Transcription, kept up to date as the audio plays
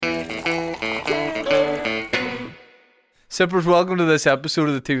Sippers, welcome to this episode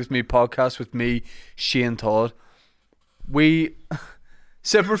of the Tea With Me podcast with me, Shane Todd.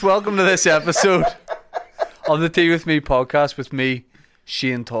 Sippers, welcome to this episode of the Tea With Me podcast with me,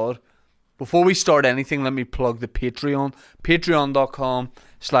 Shane Todd. Before we start anything, let me plug the Patreon.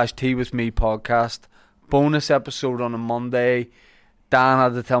 Patreon.com/Tea With Me podcast. Bonus episode on a Monday. Dan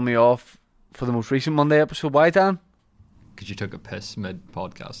had to tell me off for the most recent Monday episode. Why, Dan? Because you took a piss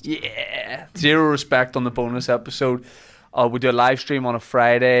mid-podcast. Yeah. Zero respect on the bonus episode. We do a live stream on a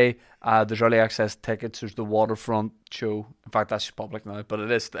Friday. There's early access tickets. There's the Waterfront show. In fact, that's public now, but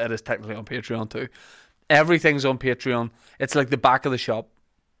it is technically on Patreon too. Everything's on Patreon. It's like the back of the shop.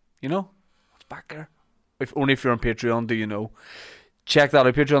 You know? It's back there. Only if you're on Patreon do you know. Check that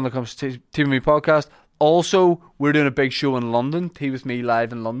out. Patreon.com/Tea With Me podcast. Also, we're doing a big show in London. Tea With Me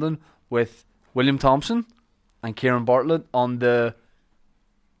live in London with William Thompson and Kieran Bartlett on the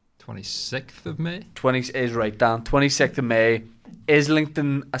 26th of May? 26th of May.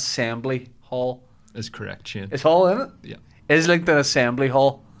 Islington Assembly Hall. Is correct, Shane. It's Hall, isn't it? Yeah. Islington Assembly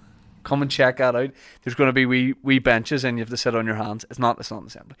Hall. Come and check that out. There's going to be wee benches and you have to sit on your hands. It's not an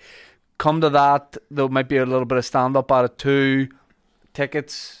assembly. Come to that. There might be a little bit of stand-up at it too.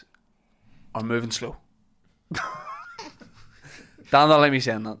 Tickets are moving slow. Dan don't like me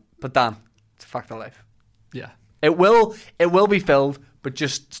saying that. But Dan, it's a fact of life. Yeah. It will be filled, but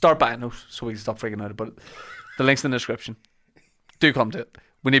just start buying those so we can stop freaking out about it. The link's in the description. Do come to it.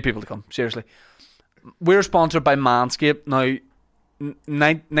 We need people to come. Seriously. We're sponsored by Manscaped. Now,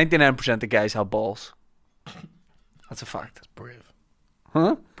 99% of guys have balls. That's a fact. It's brave.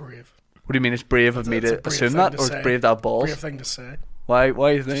 Huh? Brave. What do you mean it's brave of me to assume that? Or it's brave to have balls? Brave thing to say. Why do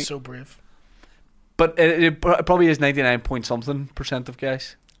you think? It's so brave. But it probably is 99 point something % of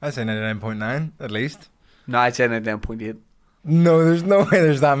guys. I'd say 99.9 at least. No, I'd say 99.8. No, there's no way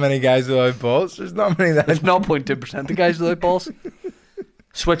there's that many guys without balls. There's not many that. There's 0.2% of guys without balls.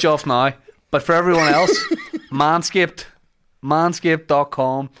 Switch off now. But for everyone else, Manscaped,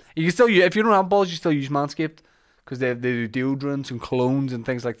 manscaped.com. You can still use, if you don't have balls, you still use Manscaped because they do deodorants and colognes and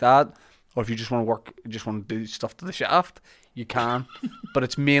things like that. Or if you just want to do stuff to the shaft, you can. But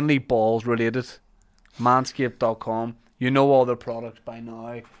it's mainly balls related. Manscaped.com. You know all their products by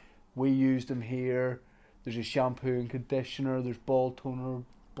now. We use them here. There's a shampoo and conditioner. There's ball toner,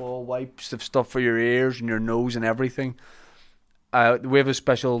 ball wipes. There's stuff for your ears and your nose and everything. We have a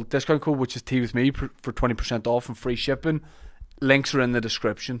special discount code which is Tea With Me for 20% off and free shipping. Links are in the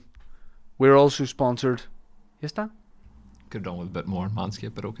description. We're also sponsored. Yes, Dan? Could have done with a bit more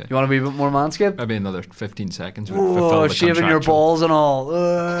Manscaped, but okay. You want to be a bit more Manscaped? Maybe another 15 seconds. Oh, shaving your balls and all.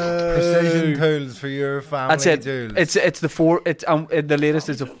 Precision tools for your family. That's it. Tools. It's the latest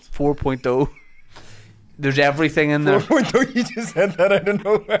is a 4.0. There's everything in there. 4.0. You just said that out of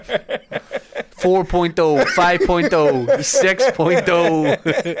nowhere. 4.0, 5.0,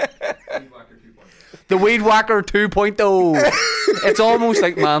 6.0. The Weed Whacker 2.0. It's almost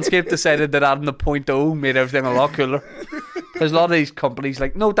like Manscaped decided that adding the 0.0 made everything a lot cooler. There's a lot of these companies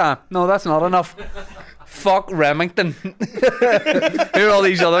like, no, Dan, no, that's not enough. Fuck Remington. Who are all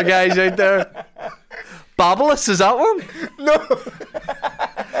these other guys out there? Babyliss, is that one? No.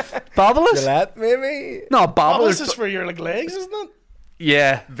 Babyliss? Gillette, maybe? No, Babyliss Babyliss is for your legs, isn't it?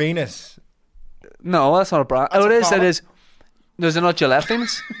 Yeah. Venus. No, that's not a brand. That's oh, a it is. planet. It is. There's a not Gillette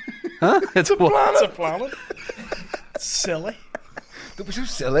Venus. Huh? It's a planet. It's a planet. It's silly. That was so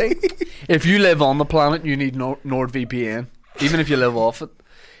silly. If you live on the planet, you need NordVPN. Even if you live off it.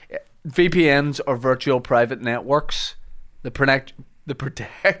 VPNs are virtual private networks that protect your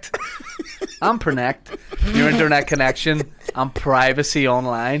internet connection and privacy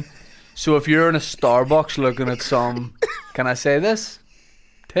online. So if you're in a Starbucks looking at some, can I say this?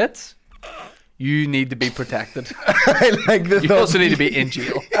 Tits? You need to be protected. I like the You thought. also need to be in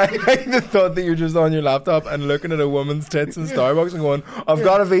jail. I like the thought that you're just on your laptop and looking at a woman's tits in Starbucks and going, I've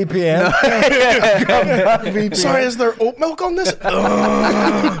got a VPN. I've got a VPN. Sorry, is there oat milk on this?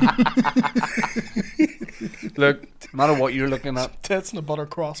 Look, no matter what you're looking at. Tits and a butter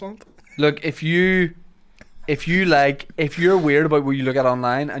croissant. Look, if you're weird about what you look at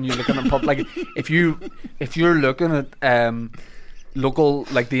online and you're looking at like if you're looking at local,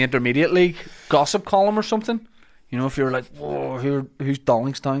 like the Intermediate League gossip column or something, you know, if you're like, whoa, who's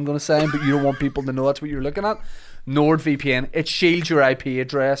Dollingstown going to say, but you don't want people to know that's what you're looking at, NordVPN, it shields your IP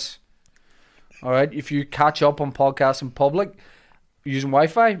address. Alright, if you catch up on podcasts in public using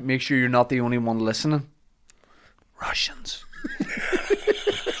Wi-Fi, make sure you're not the only one listening. Russians.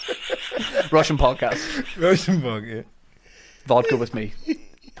 Russian podcast. Russian bug, yeah. Vodka with me.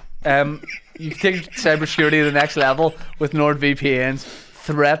 You can take cybersecurity to the next level with NordVPN's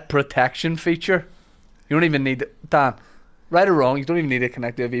threat protection feature. You don't even need it. Dan, Right or wrong, you don't even need to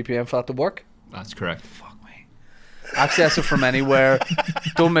connect to a VPN for that to work. That's correct. Fuck me. Access it from anywhere.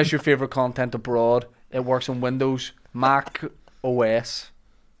 Don't miss your favourite content abroad. It works on Windows, Mac OS,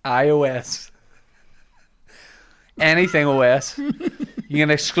 iOS, anything OS. You get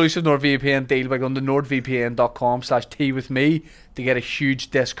an exclusive NordVPN deal by going to nordvpn.com/teawithme to get a huge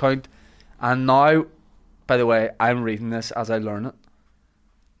discount. And now, by the way, I'm reading this as I learn it.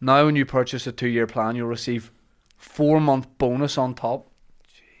 Now when you purchase a 2-year plan, you'll receive 4-month bonus on top.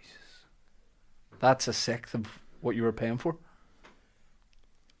 Jesus. That's a sixth of what you were paying for.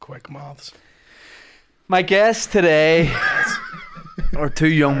 Quick maths. My guests today are two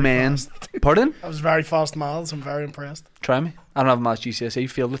young men. Pardon? That was very fast maths. I'm very impressed. Try me. I don't have maths GCSE.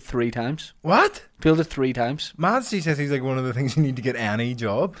 Failed it 3 times. What? Failed it 3 times. Maths GCSE is like one of the things you need to get any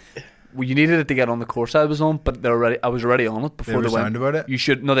job. Well, you needed it to get on the course I was on, but I was already on it before They they were went. sound about it? You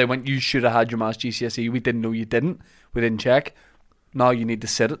should. No, they went. You should have had your maths GCSE. We didn't know you didn't. We didn't check. Now you need to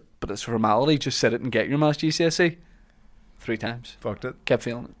sit it, but it's a formality. Just sit it and get your maths GCSE. 3 times. Fucked it. Kept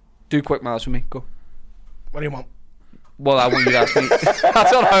failing it. Do quick maths with me. Go. What do you want? Well, I want you to ask me.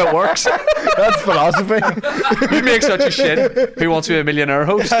 That's not how it works. That's philosophy. You make such a shit. Who wants to be a millionaire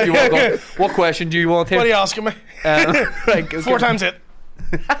host? You want to go, what question do you want here? What are you asking me? Right, okay. 4 times 8.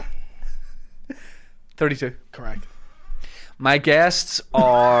 32. Correct. My guests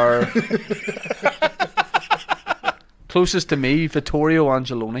are closest to me, Vittorio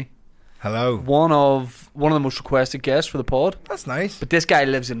Angelone. Hello. One of the most requested guests for the pod. That's nice. But this guy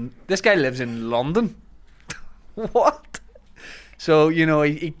lives in London. What? So, you know,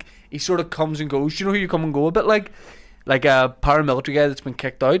 he sort of comes and goes. You know who you come and go a bit like a paramilitary guy that's been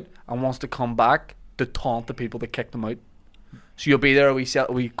kicked out and wants to come back to taunt the people that kicked him out. So you'll be there a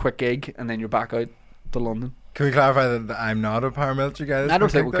wee quick gig and then you're back out to London. Can we clarify that I'm not a paramilitary guy? I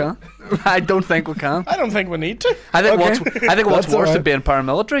don't think we can. I don't think we can. I don't think we need to. I think Okay. what's That's worse alright. than being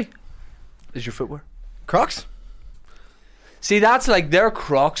paramilitary is your footwear. Crocs? See, that's like they're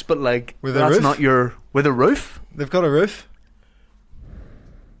Crocs, but like With a that's roof? not your with a roof. They've got a roof.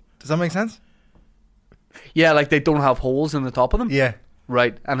 Does that make sense? Yeah, like they don't have holes in the top of them. Yeah.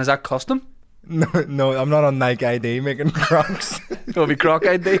 Right, and is that custom? No, I'm not on Nike ID making Crocs. It'll be Croc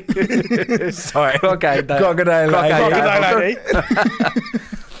ID. Sorry. Crocodile. Crocodile. Crocodile ID.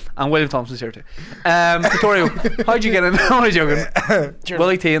 And William Thompson's here too. Vittorio, how'd you get in? I'm only joking.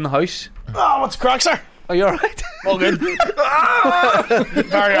 Willy T in the house. Oh, what's the crack, sir? Are you alright? All good.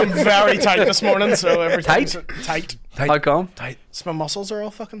 I'm very tight this morning, so everything's tight. How come? So my muscles are all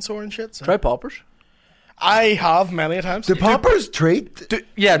fucking sore and shit. So. Try poppers. I have many a times. Do poppers treat? Do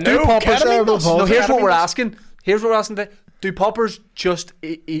No, poppers. ketamine does. No, here's what Ketamine we're does. asking. Here's what we're asking. Do poppers just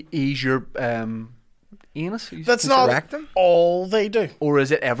ease your anus? That's not rectum? all they do. Or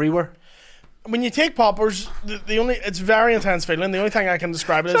is it everywhere? When you take poppers, the only it's very intense feeling. The only thing I can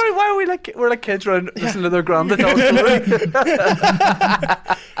describe it is Sorry, why are we're like kids around listening to their grandma tell a story?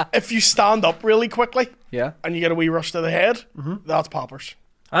 if you stand up really quickly Yeah, and you get a wee rush to the head, that's poppers.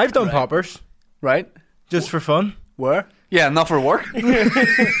 I've done poppers right. just for fun. Where? Yeah, not for work.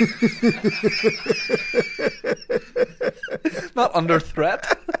 Not under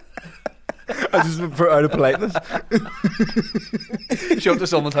threat. I just for out of politeness. Show up to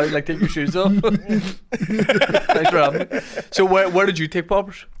someone's house, like take your shoes off. Thanks for having me. So where did you take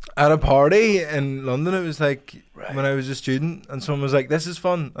poppers? At a party in London, it was like when I was a student, and someone was like, "This is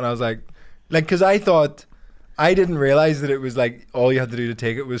fun," and I was like, because I thought. I didn't realise that it was like all you had to do to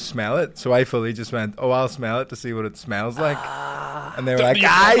take it was smell it. So I fully just went, oh, I'll smell it to see what it smells like. And they were like,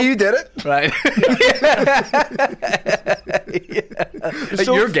 you did it. Right. Yeah.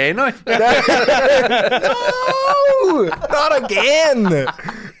 So You're gay now. No, not again.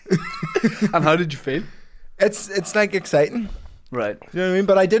 And how did you feel? It's like exciting. Right. Do you know what I mean?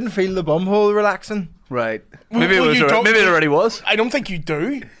 But I didn't feel the bumhole relaxing. Right. Well, Maybe you don't- maybe it already was. I don't think you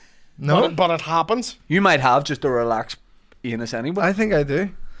do. No, But it happens. You might have just a relaxed anus anyway. I think I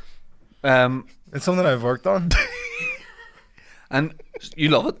do. It's something I've worked on. And you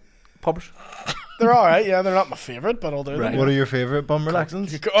love it, poppers. They're all right. Yeah, they're not my favourite, but I'll do Right. them. What are your favourite bum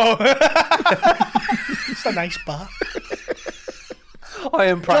relaxants? Oh, it's a nice bath. I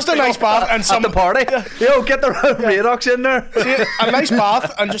am Just a nice bath and some at the party. Yo, get the Radox in there. See, a nice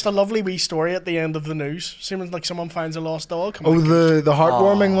bath and just a lovely wee story at the end of the news. Seems like someone finds a lost dog. I'm Oh, like, the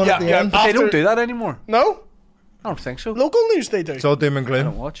heartwarming one Yeah, at the yeah. end. But they don't After- do that anymore. no, I don't think so. local news they do. It's all doom and I gloom.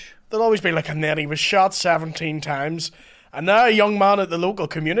 don't watch. There'll always be like a net. He was shot 17 times, and now a young man at the local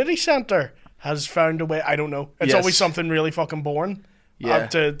community centre has found a way. I don't know. It's Yes. always something really fucking boring. Yeah.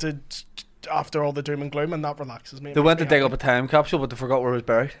 After all the doom and gloom, and that relaxes me. It They makes went to me dig happy. up a time capsule, but they forgot where it was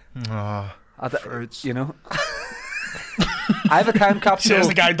buried. Oh, You know. I have a time capsule. Says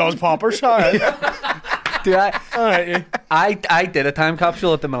the guy does poppers. All right. Do I? All right. Yeah. I did a time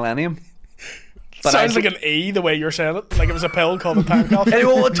capsule at the Millennium. But Sounds like an E the way you're saying it. Like it was a pill called a time capsule.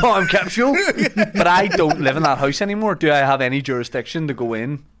 Anyone want a time capsule? But I don't live in that house anymore. Do I have any jurisdiction to go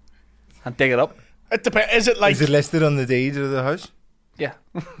in and dig it up? It depends. Is it like... Is it listed on the deed of the house? Yeah.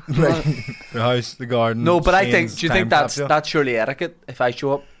 Like, the house, the garden. No, but I think. Shane's Do you time think that's capsule? surely etiquette? If I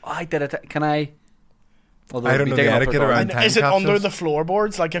show up, oh, I did it. Can I? Although I it'd don't be know the digging up etiquette a garden. around And time is it under capsules. the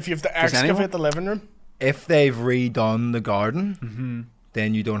floorboards? Like if you have to Does anyone? excavate the living room? If they've redone the garden, Mm-hmm.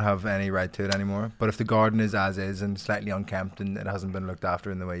 then you don't have any right to it anymore. But if the garden is as is and slightly unkempt and it hasn't been looked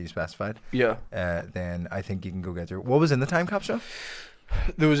after in the way you specified, Yeah. then I think you can go get your... What was in the time capsule?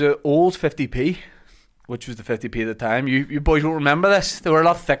 There was an old 50p, which was the 50p at the time. You boys won't remember this. They were a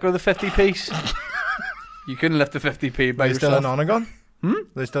lot thicker, the 50p's. You couldn't lift the 50p by Are they still a yourself. nonagon? Hmm?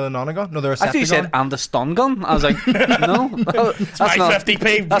 They're still a nonagon? No, they're a I thought you said, septagon. and a stun gun. I was like, no. It's my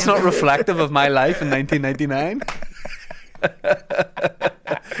 50p. That's not reflective of my life in 1999.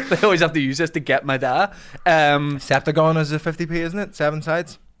 They always have to use this to get my dad. Septagon is a 50p, isn't it? 7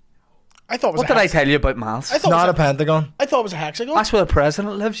 sides. I thought it was What a did I hex- tell you about maths? I thought Not it a was pentagon. I thought it was a hexagon. That's where the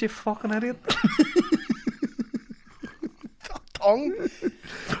president lives, you fucking idiot. Tongue.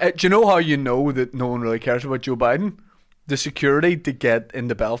 Do you know how you know that no one really cares about Joe Biden? The security to get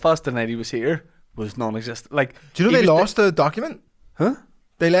into Belfast the night he was here was non-existent. Like, Do you know he they was lost the document? Huh?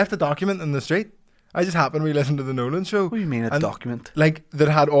 They left a document in the street. I just happened to be listening to the Nolan show. What do you mean a And, document? Like, that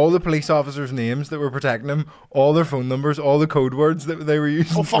had all the police officers' names that were protecting him, all their phone numbers, all the code words that they were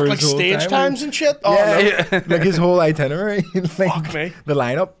using. Oh, fuck, for like his whole stage time. times and shit? Oh, Yeah, no. like his whole itinerary. Like, Fuck me. the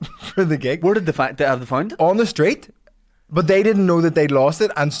lineup for the gig. Where did they have they found it? On the street. But they didn't know that they'd lost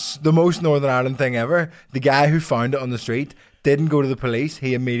it. And the most Northern Ireland thing ever, the guy who found it on the street didn't go to the police.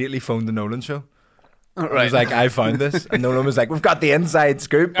 He immediately phoned the Nolan show. Oh, He was like, I found this. And Nolan was like, we've got the inside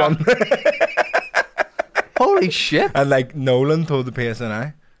scoop on. Holy shit! And like Nolan told the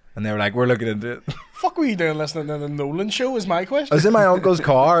PSNI. And they were like, we're looking into it. Fuck were you doing listening to the Nolan show is my I question. was in my uncle's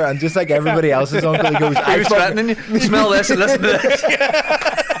car, and just like everybody else's uncle, he goes, He I was fucking, threatening you. Smell this and listen to this.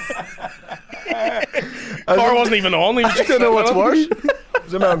 Car wasn't even on. He was just I don't know what's worse. I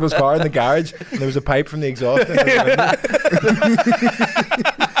was in my uncle's car in the garage, and there was a pipe from the exhaust.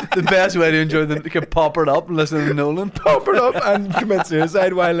 The best way to enjoy them, you can pop it up and listen to Nolan. Pop it up and commit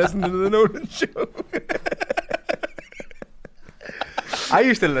suicide while listening to the Nolan show. I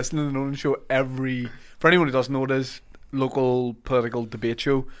used to listen to the Nolan show for anyone who doesn't know, it is local political debate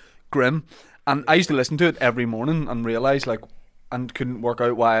show, Grim, and I used to listen to it every morning and realise and couldn't work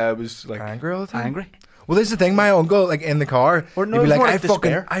out why I was like Angry all the time? angry. Well, this is the thing. My uncle, like in the car, Or no, he'd be it's like, more I like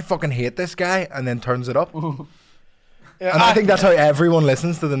despair. fucking hate this guy, and then turns it up. And Yeah, I think that's how everyone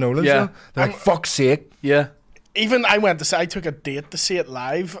listens to the Nolan Yeah. show. They're like, fuck's sake. Yeah. even I took a date to see it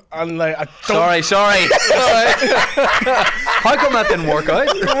live, and like I don't. Sorry. How come that didn't work out?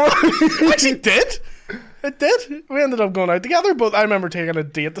 Actually, did. It did. We ended up going out together, but I remember taking a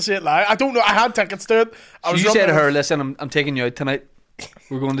date to see it live. I don't know. I had tickets to it. So you said to her, "Listen, I'm taking you out tonight.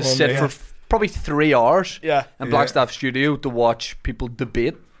 We're going to sit for probably 3 hours Yeah. in Blackstaff Studio to watch people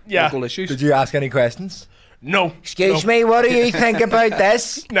debate Yeah. local issues." Did you ask any questions? No. Excuse No. me, what do you think about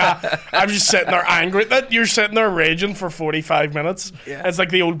this? Nah, I'm just sitting there angry. That you're sitting there raging for 45 minutes. Yeah. It's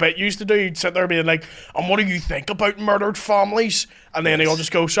like the old bit you used to do. You'd sit there being like, "And what do you think about murdered families?" And then he'll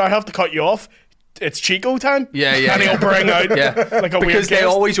just go, "Sorry, I have to cut you off. It's Chico time." Yeah, yeah, And he'll bring out like a weird because they guest.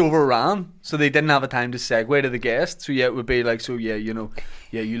 always overran, so they didn't have a time to segue to the guest. So yeah, it would be like, "So yeah,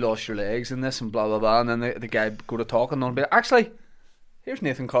 you lost your legs in this and blah blah blah," and then the guy would go to talk and they'll be like, "Actually, here's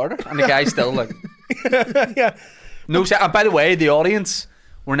Nathan Carter," and the guy's still like, Yeah. "No." And by the way, the audience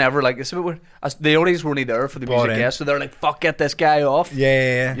were never like this. The audience weren't there for the Bought music in. guest, so they're like, "Fuck, get this guy off."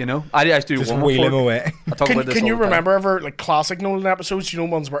 Yeah. You know, I used to do Just one wheel him before. away. I talk about this Can all you the time. remember ever like classic Nolan episodes? You know,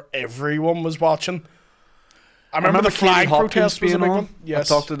 ones where everyone was watching. I remember the flag Katie Hopkins protest was a being big on. one. Yes.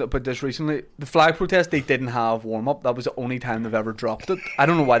 I talked about this recently. The flag protest, they didn't have warm up. That was the only time they've ever dropped it. I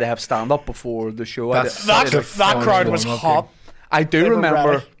don't know why they have stand up before the show. That's that such a that fun crowd was warm-up hot. I do They were remember,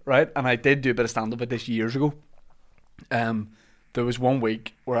 ready. right? And I did do a bit of stand up at this years ago. There was one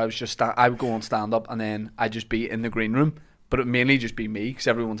week where I was just I would go on stand up and then I'd just be in the green room, but it would mainly just be me because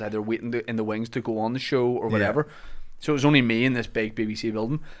everyone's either waiting in the wings to go on the show or whatever. So it was only me in this big BBC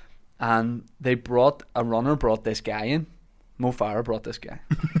building, and a runner brought this guy in. Mo Farah brought this guy.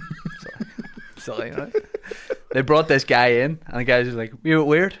 Silly, right? They brought this guy in, and the guy was like, "You're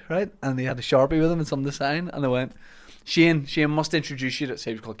weird, right?" And they had a Sharpie with him and something to sign, and they went, Shane must introduce you to,"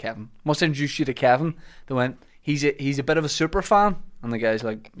 say he was called Kevin, "must introduce you to Kevin." They went, he's a bit of a super fan," and the guy's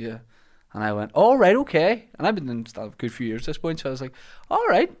like, "Yeah." And I went, all right, okay. And I've been doing stand-up a good few years at this point, so I was like, all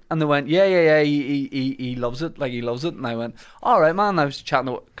right. And they went, yeah, he loves it, like he loves it. And I went, all right, man. And I was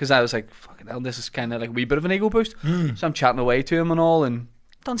chatting, because I was like, fucking hell, this is kind of like a wee bit of an ego boost. So I'm chatting away to him and all, and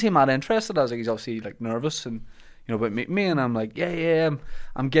don't seem that interested. I was like, he's obviously like nervous and, you know, about meeting me. And I'm like, yeah,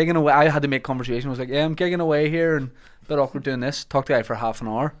 I'm gigging away. I had to make conversation. I was like, yeah, I'm gigging away here and a bit awkward doing this. Talked to the guy for half an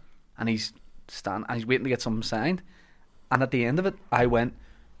hour, and he's waiting to get something signed. And at the end of it, I went,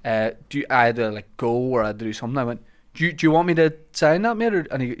 I had to like go or I had to do something. I went, do you want me to sign that, mate?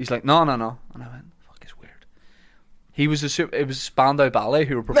 And he's like, no. And I went, fuck, it's weird. It was Spandau Ballet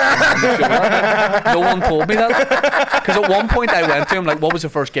who were performing on the show that night. No one told me that. Because at one point I went to him like, what was the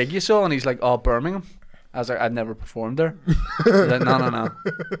first gig you saw? And he's like, oh, Birmingham. I was like, I'd never performed there. He's like, no.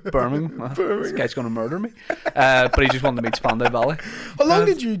 Birmingham. Well, this guy's going to murder me. But he just wanted to meet Spandau Ballet. How long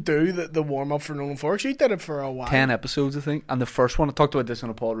did you do the warm-up for Nolan Forks? You did it for a while. 10 episodes, I think. And the first one, I talked about this on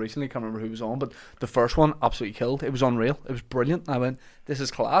a pod recently, can't remember who was on, but the first one absolutely killed. It was unreal. It was brilliant. I went, this is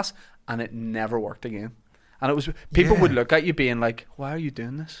class. And it never worked again. And it was, people would look at you being like, why are you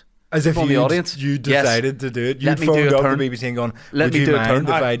doing this? As if the audience. you decided to do it. You'd Let me do phoned a up turn. the BBC and gone, Let would me you do a mind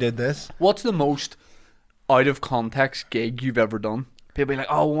turn. if I did this? What's the most out of context gig you've ever done? People be like,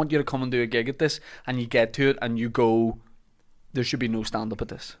 oh, I want you to come and do a gig at this, and you get to it and you go, there should be no stand up at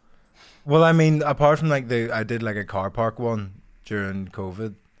this. Well, I mean, apart from like I did like a car park one during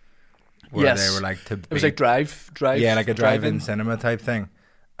COVID, where Yes. they were like It was like drive. yeah, like a drive-in drive-in. cinema type thing,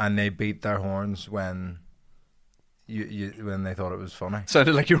 and they beat their horns when when they thought it was funny.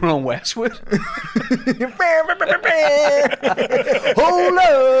 Sounded like you were on Westwood. Hold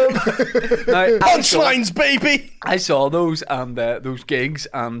up! Now, Punchlines, baby! I saw those and those gigs,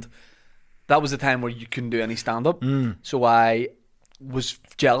 and that was the time where you couldn't do any stand up. So I was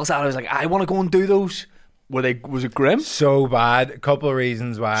jealous. I was like, I want to go and do those. Was it grim? So bad. A couple of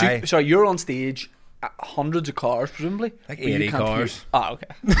reasons why. So you're on stage, hundreds of cars, presumably, Like but you 80 can't cars. hear- Ah, okay.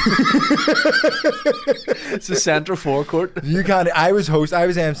 It's the centre forecourt. You can't. I was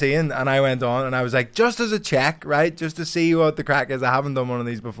MCing, and I went on, and I was like, just as a check, right, just to see what the crack is. I haven't done one of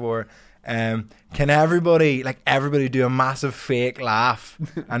these before. Can everybody do a massive fake laugh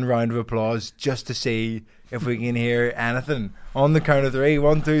and round of applause just to see if we can hear anything on the count of 3?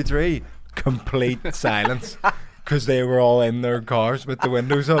 1, 2, 3. Complete silence, because they were all in their cars with the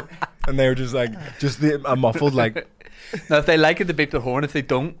windows up, and they were just like, a muffled like. Now, if they like it, they beep their horn. If they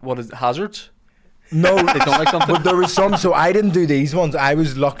don't, what is it, hazards? No, They don't like something. but there was some. So I didn't do these ones. I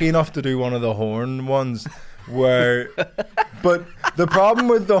was lucky enough to do one of the horn ones, where. But the problem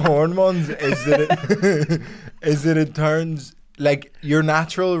with the horn ones is that it turns like your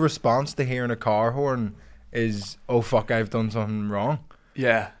natural response to hearing a car horn is, oh fuck, I've done something wrong.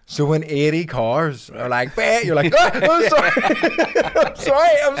 Yeah. So when 80 cars are like, bah, you're like, oh, I'm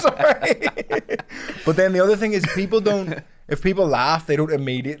sorry, I'm sorry. But then the other thing is, if people laugh, they don't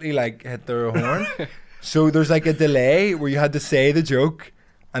immediately like hit their horn. So there's like a delay where you had to say the joke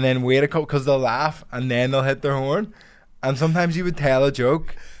and then wait a couple, because they'll laugh and then they'll hit their horn. And sometimes you would tell a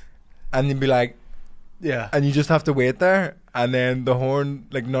joke and you'd be like, Yeah. and you just have to wait there, and then the horn,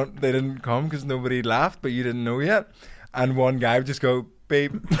 like, they didn't come because nobody laughed, but you didn't know yet. And one guy would just go,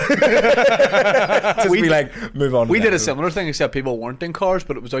 beep. Just be like, move on. We did a similar thing, except people weren't in cars,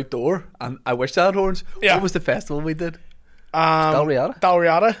 but it was outdoor, and I wish they had horns. Yeah. What was the festival we did? Dalriada?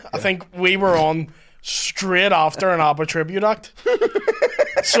 Dalriada. I think we were on straight after an ABBA tribute act.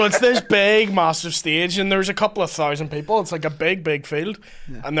 So it's this big, massive stage, and there's a couple of thousand people. It's like a big, big field,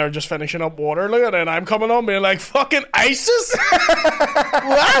 and they're just finishing up Waterloo, and then I'm coming on being like, fucking ISIS?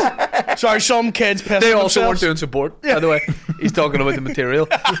 What? Sorry, some kids pissing They also weren't themselves. doing support, by the way. He's talking about the material.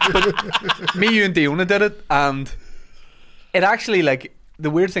 But me, you, and Diona did it, and it actually, like,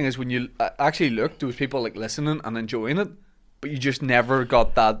 the weird thing is when you actually looked, there was people like listening and enjoying it, but you just never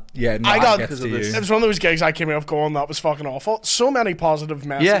got that. Yeah, no, I got- gets to It you. was one of those gigs I came out of going, that was fucking awful. So many positive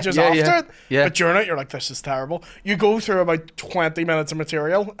messages yeah, after yeah, it. yeah. But during it, you're like, this is terrible. You go through about 20 minutes of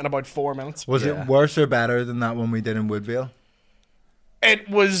material in about 4 minutes. Was Yeah. it worse or better than that one we did in Woodvale? It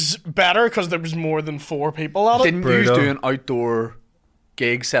was better because there was more than 4 people at it. Didn't you Brutal. do an outdoor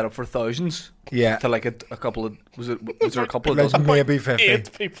gig set up for thousands? Yeah. To like a couple of, was there a couple of Like dozen? maybe 50.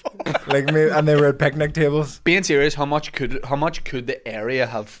 8 people. Like maybe, and they were at picnic tables. Being serious, how much could the area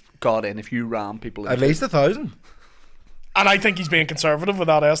have got in if you ran people At into least 1,000. And I think he's being conservative with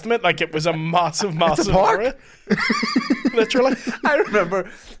that estimate. Like, it was a massive, massive park. area. Literally. I remember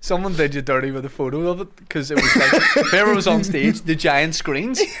someone did you dirty with a photo of it, because it was like whoever was on stage, the giant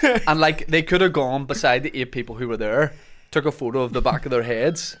screens, and like they could have gone beside the 8 people who were there took a photo of the back of their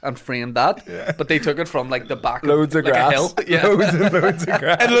heads and framed that, but they took it from like the back Loads of of like grass. a hill. Yeah. Loads and loads of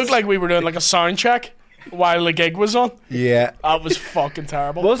grass. It looked like we were doing like a sound check while the gig was on. Yeah. That was fucking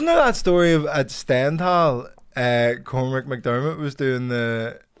terrible. Wasn't there that story of at Stendhal, Cormac McDermott was doing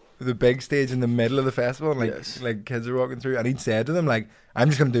the big stage in the middle of the festival, and like Yes. like kids are walking through, and he'd said to them like, "I'm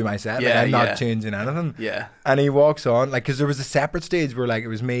just gonna do my set, like, Yeah, I'm yeah. not changing anything." Yeah. And he walks on, like, because there was a separate stage where like it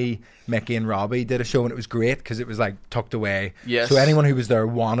was me, Mickey, and Robbie did a show, and it was great because it was like tucked away. Yes. So anyone who was there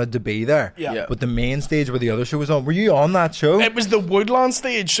wanted to be there. Yeah. Yeah. But the main stage where the other show was on, were you on that show? It was the Woodland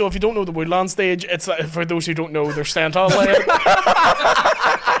stage. So if you don't know the Woodland stage, it's like, for those who don't know, their Stendhal layout.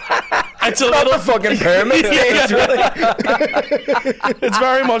 It's a little fucking pyramid stage, really. It's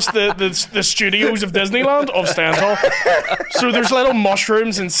very much the studios of Disneyland of Stendhal. So there's little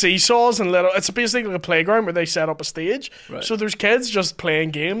mushrooms and seesaws and little. It's basically like a playground where they set up a stage. Right. So there's kids just playing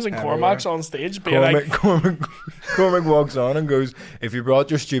games and Everywhere. Cormac's on stage being like, Cormac walks on and goes, "If you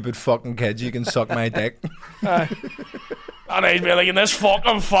brought your stupid fucking kids, you can suck my dick." and I'd be like, "And this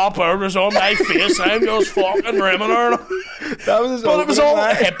fucking fat bird was on my face. I'm just fucking rimming her." That was his But it was opening all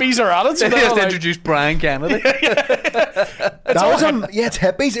line. hippies are at it. So They they're just like, introduced Brian Kennedy. That was yeah, it's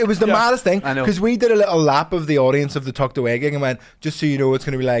hippies. It was the Yeah. maddest thing I know. because we did a little lap of the audience of the Tucked Away gig and went, just so you know, it's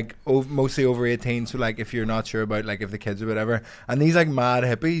going to be like mostly over 18. So like, if you're not sure about like if the kids or whatever, and these like mad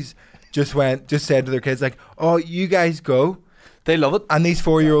hippies just said to their kids like, "Oh, you guys go," They love it. and these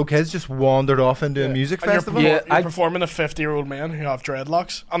 4-year-old kids just wandered off into a music and festival. You're, Yeah, you're I- performing to 50-year-old men who have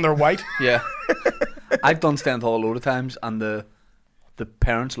dreadlocks and they're white. Yeah. I've done Stendhal a load of times, and the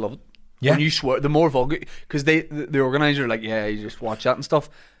parents love it. Yeah. When you swear, the more vulgar, because the organizer are like, yeah, you just watch that and stuff.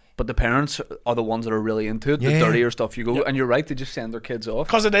 But the parents are the ones that are really into it. Yeah. The dirtier stuff you go, and you're right, they just send their kids off.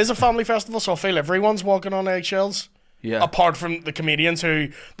 Because it is a family festival, so I feel everyone's walking on eggshells. Yeah. Apart from the comedians who,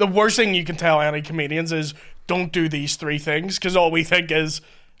 the worst thing you can tell any comedians is don't do these 3 things, because all we think is,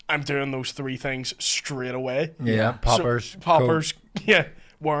 I'm doing those 3 things straight away. Yeah, poppers, So, poppers, yeah,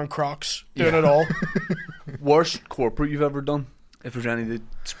 wearing Crocs, doing it all. Worst corporate you've ever done? If there's any that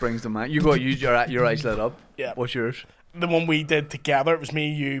springs to mind, you go. Your eyes lit up. Yeah. What's yours? The one we did together, it was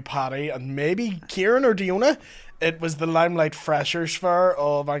me, you, Paddy, and maybe Kieran or Diona. It was the Limelight Freshers Fair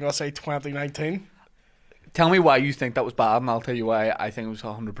of, I'm going to say, 2019. Tell me why you think that was bad, and I'll tell you why I think it was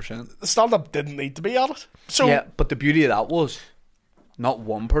 100%. The stand-up didn't need to be at it. So Yeah, but the beauty of that was, not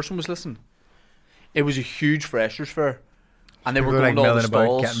one person was listening. It was a huge freshers fair, and they People were were going like to all the milling about,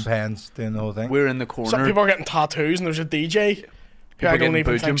 stalls. getting pens, doing the whole thing. We're in the corner. some people are getting tattoos, and there's a DJ who People I don't getting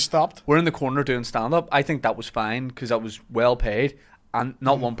even boojum. think stopped. We're in the corner doing stand up. I think that was fine because that was well paid, and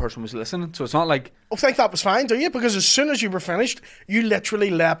not one person was listening. So it's not like I think that was fine, do you? Because as soon as you were finished, you literally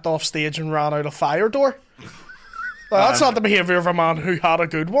leapt off stage and ran out a fire door. Well, that's not the behaviour of a man who had a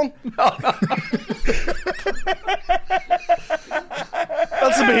good one.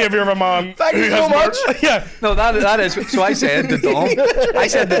 That's the behaviour of a man Thank who you has so much. Yeah. no, that is. So I said the dom. I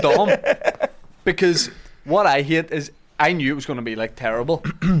said the dom because what I hate is I knew it was going to be like terrible,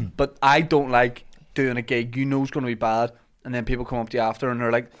 but I don't like doing a gig you know is going to be bad, and then people come up to you after and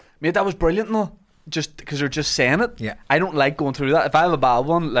they're like, "Mate, that was brilliant," no. Just because they're just saying it. Yeah. I don't like going through that. If I have a bad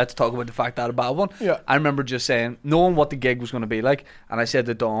one, let's talk about the fact that I had a bad one. Yeah. I remember just saying, knowing what the gig was going to be like, and I said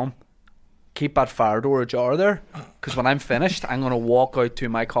to Dom, keep that fire door ajar there, because when I'm finished, I'm going to walk out to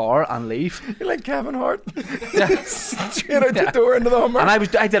my car and leave. You're like Kevin Hart. Yeah. Straight out the door into the Hummer. And I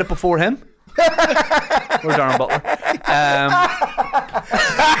did it before him. Where's Aaron Butler?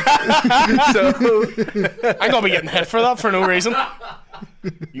 So I'm going to be getting hit for that for no reason.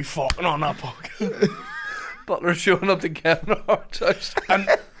 You fucking on that podcast. Butler's showing up to Kevin Hart's house. And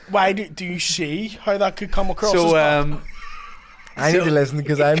why do you see how that could come across as So bad? I need to listen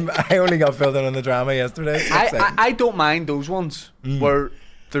because I only got filled in on the drama yesterday. It's exciting. I don't mind those ones where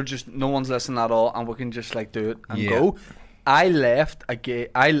they're just no one's listening at all and we can just like do it and Yeah. go. I left a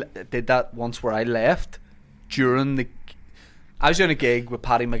gig. Did that once where I left during the. I was doing a gig with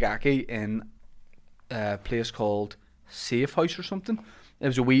Paddy McGackie in a place called Safe House or something. It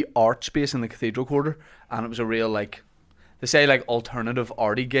was a wee art space in the Cathedral Quarter, and it was a real like they say like alternative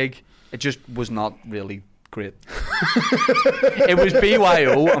arty gig. It just was not really great. It was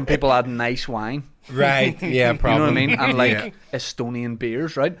BYO and people had nice wine. Right, yeah, You probably. know what I mean? And like Yeah. Estonian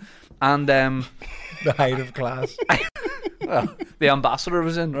beers, right? And The height of class. well, the ambassador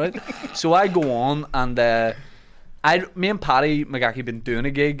was in, right? So I go on and me and Paddy McGackie been doing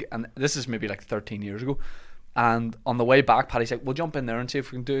a gig, and this is maybe like 13 years ago. And on the way back, Paddy's like, "We'll jump in there and see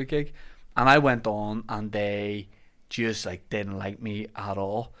if we can do a gig." And I went on, and they just like didn't like me at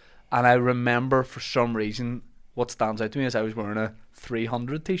all. And I remember for some reason, what stands out to me is I was wearing a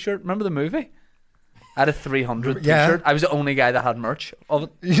 300 t-shirt. Remember the movie? I had a 300 Yeah. t-shirt. I was the only guy that had merch of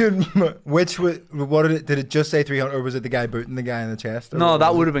it. Did it just say 300, or was it the guy booting the guy in the chest? Or No, what that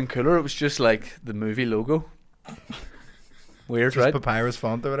was would it? have been cooler. It was just like the movie logo. Weird, Just right? papyrus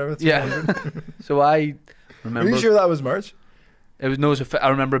font or whatever. It's Yeah. 300. So I Are remember you sure that was merch? it was no. I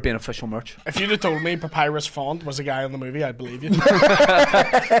remember it being official merch. If you'd have told me Papyrus Font was a guy in the movie, I'd believe you. But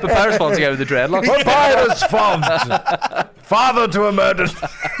Paris Font's the guy with the dreadlocks. Papyrus font. Father to a murdered.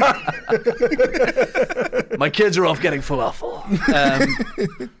 My kids are off getting falafel.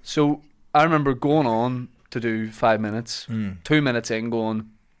 So I remember going on to do 5 minutes, 2 minutes in, going,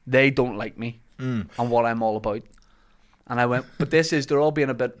 they don't like me and what I'm all about. And I went, but they're all being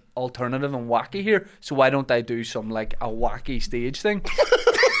a bit alternative and wacky here, so why don't I do some like a wacky stage thing?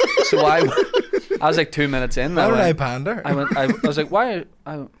 So I was like 2 minutes in. Why don't I pander? I was like, why?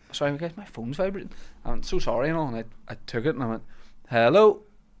 Sorry, guys, my phone's vibrating. I went, so sorry, and all. And I took it and I went, hello?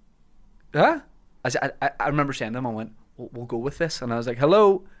 Huh? I remember saying to them, I went, we'll go with this. And I was like,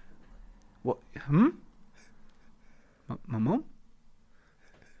 hello? What? My mum?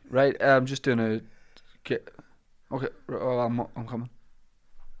 Right, I'm just doing a... Okay, I'm coming.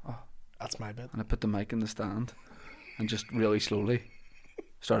 That's my bit. And I put the mic in the stand and just really slowly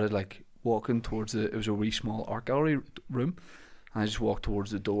started like walking towards it was a wee small art gallery room, and I just walked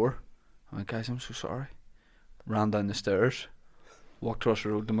towards the door. I went, guys, I'm so sorry. Ran down the stairs, walked across the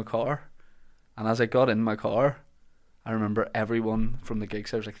road to my car, and as I got in my car, I remember everyone from the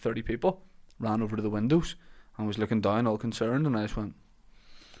gigs, there was like 30 people, ran over to the windows and was looking down all concerned, and I just went,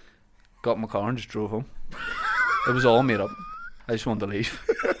 got in my car and just drove home. It was all made up. I just wanted to leave.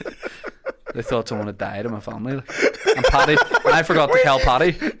 They thought someone had died in my family. And Paddy, I forgot to tell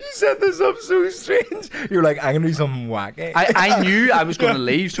Paddy. You set this up so strange. You're like, I'm gonna do something wacky. I knew I was going to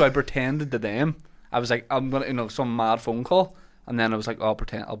leave, so I pretended to them. I was like, I'm gonna, some mad phone call, and then I was like, I'll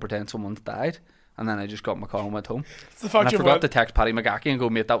pretend someone's died, and then I just got in my car and went home. The fact And I you forgot went, to text Paddy McGacky and go,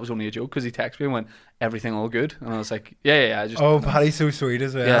 mate, that was only a joke, because he texted me and went, everything all good, and I was like, yeah. I just, Oh, Paddy's so sweet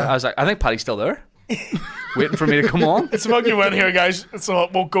as well. yeah, I was like, I think Paddy's still there, waiting for me to come on. it's the fact you went here, guys. So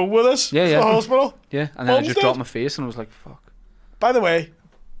we'll go with us. Yeah, to yeah. the hospital. Yeah, and then I Mum's just dead? dropped my face and I was like, fuck. By the way,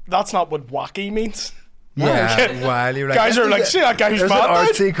 that's not what wacky means. Yeah, Okay. while you're like, Guys are like, see that guy who's there's an mad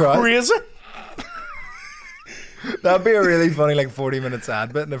artsy died? crowd. Crazy. That'd be a really funny, like 40-minute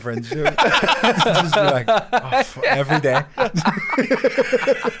sad bit in a Fringe show. Just be like, every day.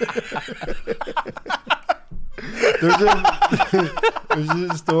 there's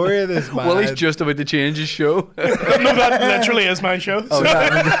a story of this man. Willy's just about to change his show. No, that literally is my show. Oh,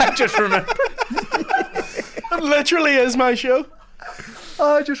 I just remember. That literally is my show.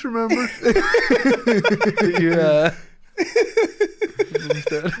 Oh, I just remembered. Yeah.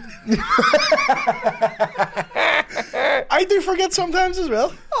 I do forget sometimes as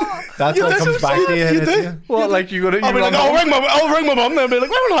well. That's You what do? comes back to you. and You hits do? you. Well, like you got to. I'll be like, I'll ring my mum. They'll be like,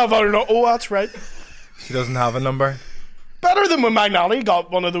 I don't have that or not. Oh, that's right. She doesn't have a number. Better than when my nanny got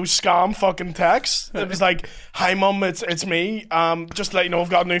one of those scam fucking texts. It was like, "Hi mum, it's me. Just to let you know, I've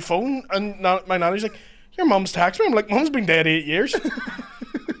got a new phone." And my nanny's like, "Your mum's texted me." I'm like, "Mum's been dead 8 years."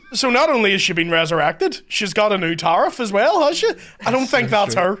 So not only has she been resurrected, she's got a new tariff as well, has she? I don't think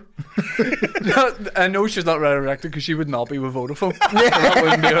that's her. I know she's not resurrected because she would not be with Vodafone. Yeah, that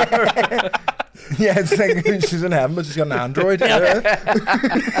wouldn't be her. Yeah, it's like she's in heaven, but she's got an Android.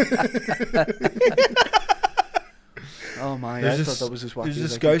 Oh my! I There's thought that was as wacky There's as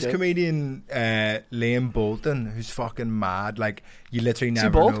this I could Scouse get. comedian, Liam Bolton, who's fucking mad. Like, you literally he never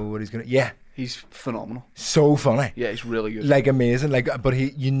bald? know what he's gonna. Yeah, He's phenomenal. so funny. Yeah, he's really good. Like, amazing. Like, but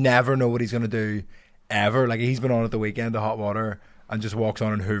you never know what he's gonna do, ever. Like, he's been on at the weekend, the hot water, and just walks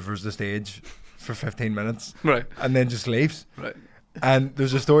on and hoovers the stage for 15 minutes, Right. and then just leaves. Right. And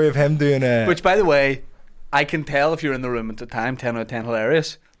there's a story of him doing a. Which, by the way, I can tell if you're in the room at the time, 10 out of 10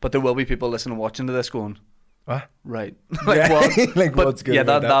 hilarious. But there will be people listening and watching to this going, What? right. Yeah. What? Like, But what's good yeah,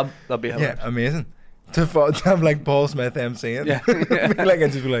 about that'd be Yeah, hilarious. amazing. To have like Paul Smith MCing. Yeah. Like,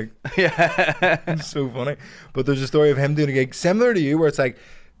 and just be like, Yeah. it's so funny. But there's a story of him doing a gig similar to you, where it's like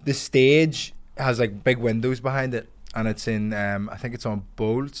the stage has like big windows behind it, and it's in I think it's on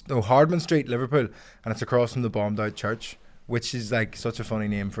Hardman Street, Liverpool, and it's across from the bombed out church, which is like such a funny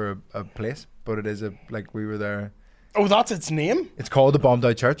name for a place, but it is like we were there. Oh, that's its name? It's called the bombed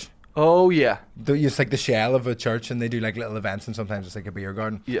out church. Oh, yeah. It's like the shell of a church, and they do like little events, and sometimes it's like a beer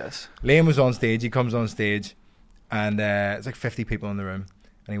garden. Yes. Liam was on stage. He comes on stage, and it's like 50 people in the room,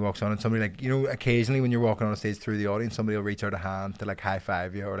 and he walks on, and somebody, like, you know, occasionally when you're walking on stage through the audience, somebody will reach out a hand to like high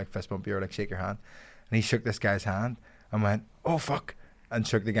five you or like fist bump you or like shake your hand, and he shook this guy's hand and went, "Oh fuck," and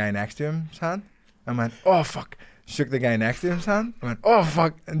shook the guy next to him's hand and went, "Oh fuck," shook the guy next to him's hand and went, "Oh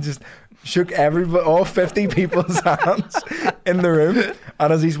fuck," and just shook everybody, all 50 people's hands in the room.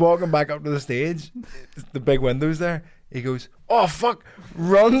 And as he's walking back up to the stage, the big windows there, he goes, "Oh fuck!"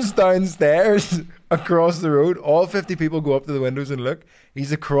 Runs downstairs across the road. All 50 people go up to the windows and look.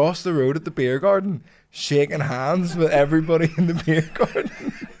 He's across the road at the beer garden, shaking hands with everybody in the beer garden.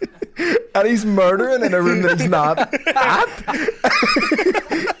 And he's murdering in a room that he's not at.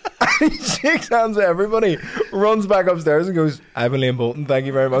 And he shakes hands with everybody, runs back upstairs and goes, "I've been Liam Bolton, thank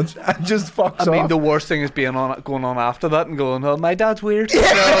you very much," and just fucks off. I mean, the worst thing is going on after that and going, "Oh, my dad's weird."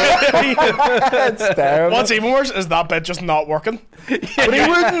 It's terrible. What's even worse is that bit just not working. But he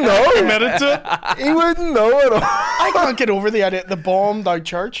wouldn't know. Committed to it. He wouldn't know at all. I can't get over the idea. The bombed out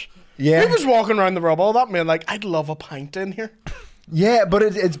church. Yeah. He was walking around the rubble of that man like, "I'd love a pint in here." Yeah, but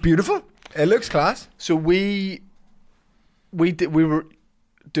it's beautiful. It looks class. So we were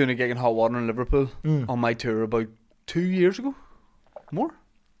doing a gig in Hot Water in Liverpool on my tour about 2 years ago. More?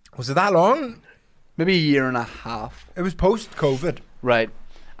 Was it that long? Maybe a year and a half. It was post-COVID. Right.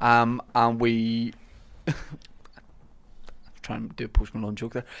 And we trying to do a Post Malone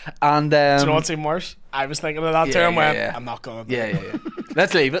joke there. And Do you know what's even worse? I was thinking of that yeah, too and went, yeah. I'm not gonna do yeah, it. yeah.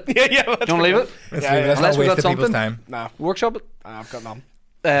 Let's leave it. Yeah, yeah. Do you want to leave it? Let's Yeah, leave it. yeah. Let's Unless not we got waste the people's something. time. Nah, Workshop it. I've got none.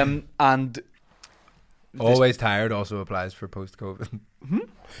 And Always tired also applies for post-COVID.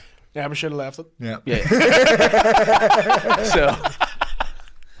 Yeah, we should have left it. Yeah. yeah. So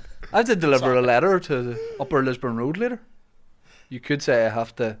I have to deliver a letter to the Upper Lisburn Road later. You could say I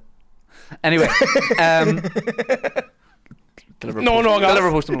have to. Anyway, deliver. No, I got deliver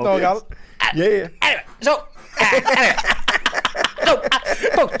it. Post Malone. No, I got it. Yeah, yeah. Anyway, so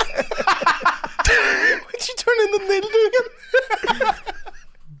folks, Why'd you turn in the needle again?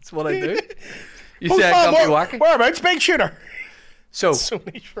 that's what I do. You say I can't be whacking. Whereabouts, big shooter? So So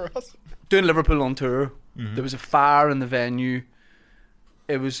niche for us. doing Liverpool on tour, there was a fire in the venue.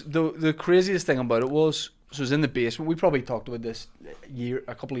 It was the craziest thing about it was, so it was in the basement. We probably talked about this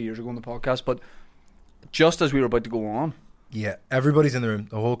a couple of years ago on the podcast, but just as we were about to go on, Yeah, everybody's in the room.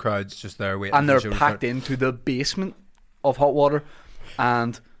 The whole crowd's just there waiting. and for they're the show to packed start. into the basement of Hot Water,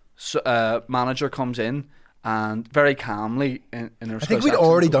 and manager comes in and very calmly in her I think Scouse we'd accent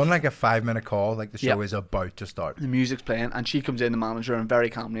already goes- done like a 5-minute call, like the show Yeah. is about to start. The music's playing, and she comes in, the manager, and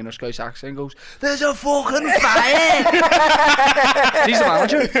very calmly in her Scouse accent goes, "There's a fucking fire!" He's the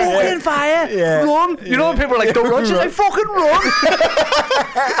manager. Fucking fire! Yeah. Run! You know when people are like, "Don't run," she's like, "Fucking run!"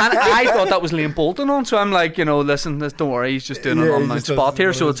 And I thought that was Liam Bolton on, so I'm like, listen, don't worry, he's just doing an Yeah, he online just does spot here,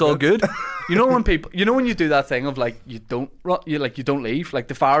 one so of it's those all bits. good. You know when you do that thing of like you don't run, you don't leave, like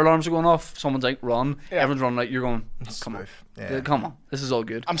the fire alarms are going off, someone's like run, Yeah. everyone's running, like you're going, come on, Yeah. come on, this is all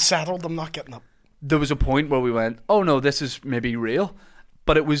good. I'm settled. I'm not getting up. There was a point where we went, oh no, this is maybe real,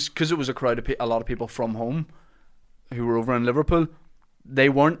 but it was because it was a crowd of a lot of people from home who were over in Liverpool. They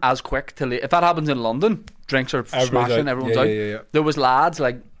weren't as quick to leave. If that happens in London, drinks are Everyone's smashing, out. everyone's Yeah, out. yeah. There was lads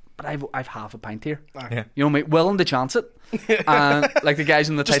like, but I've half a pint here. Yeah. You know, mate, willing to chance it. And like the guys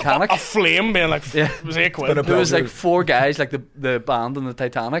in the Just Titanic. a flame being like, Yeah. was 8 been a quid. There was pleasure. like 4 guys, like the band in the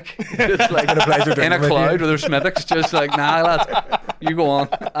Titanic, just like Been a pleasure in drinking a with you. cloud with their Smithwick's, just like, nah, lads, you go on.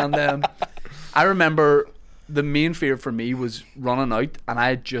 And I remember the main fear for me was running out,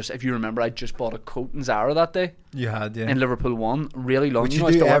 and if you remember, I just bought a coat in Zara that day You had, yeah. in Liverpool 1, really long. Which You you know,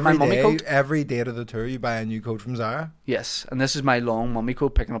 I do still wear my every mummy day. coat. Every day of the tour, you buy a new coat from Zara. Yes, and this is my long mummy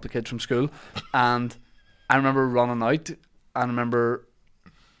coat, picking up the kids from school. And I remember running out, and I remember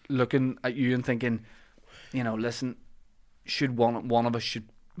looking at you and thinking, listen, should one of us should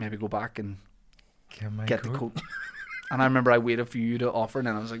maybe go back and get the coat. And I remember I waited for you to offer, and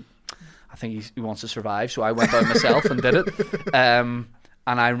then I was like, I think he wants to survive, so I went out myself and did it. And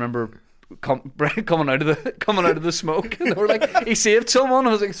I remember coming out of the smoke, and they were like, he saved someone.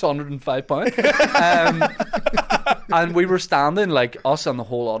 I was like, it's £105. And we were standing, like us and the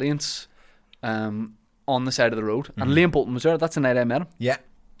whole audience, on the side of the road, and Liam Bolton was there. That's the night I met him. Yeah.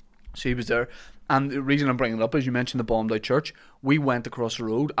 So he was there. And the reason I'm bringing it up is you mentioned the bombed out church. We went across the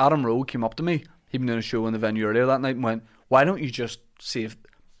road. Adam Rowe came up to me. He'd been doing a show in the venue earlier that night and went, why don't you just save,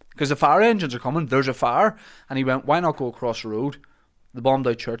 because the fire engines are coming, there's a fire. And he went, why not go across the road? The bombed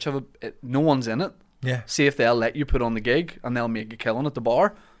out church, no one's in it. Yeah. See if they'll let you put on the gig and they'll make a killing at the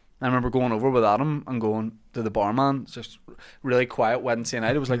bar. I remember going over with Adam and going to the barman, just really quiet Wednesday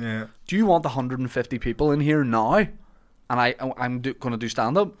night. It was like, Yeah. do you want the 150 people in here now? And I'm going to do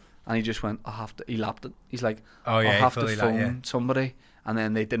stand up. And he just went, he lapped it. He's like, Oh, yeah, I'll he have to fully phone somebody. And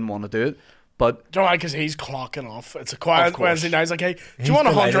then they didn't want to do it. But Do you know why? Because he's clocking off. It's a quiet Of course. Wednesday night. He's like, hey, do He's you want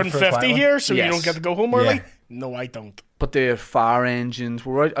delighted for a 150 quiet one. here so Yes. you don't get to go home early? Yeah. No, I don't. the fire engines,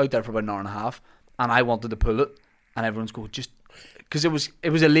 we were out there for about an hour and a half. And I wanted to pull it. And everyone's going, just because it was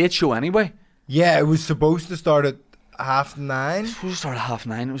a late show anyway. Yeah, it was supposed to start at 9:30. Supposed to start at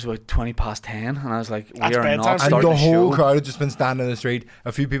 9:30. It was about 10:20, and I was like, That's we are bedtime. not And And starting the the whole show. crowd had just been standing in the street.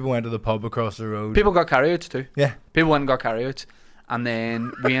 A few people went to the pub across the road. People got carryouts too. Yeah. People went and got carryouts, and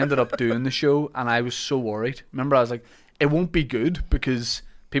then we ended up doing the show, and I was so worried. Remember, I was like, it won't be good because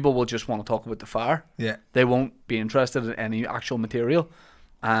people will just want to talk about the fire. Yeah. They won't be interested in any actual material.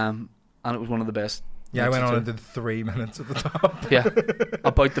 And it was one of the best. Yeah, I went on to and did 3 minutes at the top. Yeah,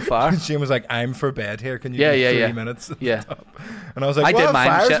 about the fire. Shane was like, I'm for bed here. Can you Yeah, do yeah, 3 yeah. minutes at Yeah. the top? And I was like, I did well, mine.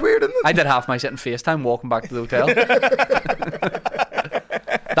 fire's Shit. weird, isn't it? I did half my shit in FaceTime walking back to the hotel.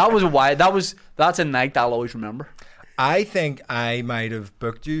 That's a night I'll always remember. I think I might have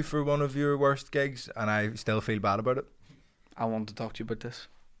booked you for one of your worst gigs, and I still feel bad about it. I wanted to talk to you about this.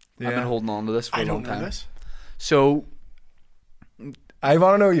 I've Yeah. been holding on to this for I a long don't know time. this. So I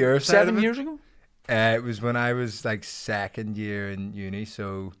want to know your side 7 of it. years ago. It was when I was like second year in uni,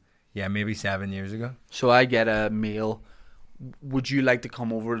 so yeah, maybe 7 years ago. So I get a mail. Would you like to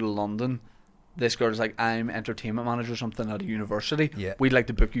come over to London? This girl's like, I'm entertainment manager or something at a university. Yeah. We'd like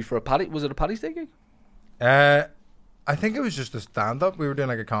to book you for a Paddy. Was it a Paddy's Day gig? I think it was just a stand-up. We were doing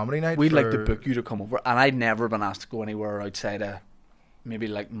like a comedy night. We'd like for- to book you to come over. And I'd never been asked to go anywhere outside of maybe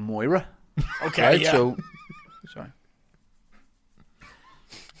like Moira. Okay, Right? yeah. So, sorry.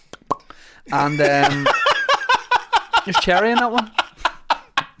 And there's cherry in that one.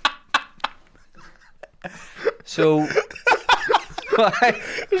 So,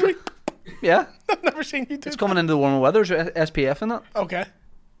 yeah, I've never seen you do it's coming into the warmer weather. There's SPF in that. Okay.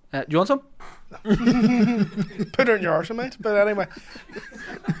 Do you want some? Put it in your arse, mate. But anyway.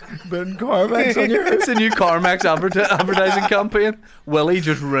 Burn Carmex on your It's a new Carmex advertising campaign. Willy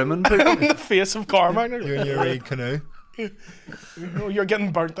just rimming people. On the face of Carmack. You and your wee canoe. Oh, you're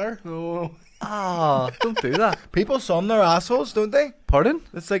getting burnt there. Oh. Ah, don't do that. People sun their assholes, don't they? Pardon?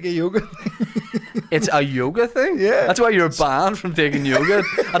 It's like a yoga. It's a yoga thing? Yeah. That's why you're banned from taking yoga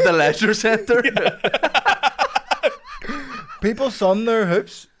at the leisure centre. People sun their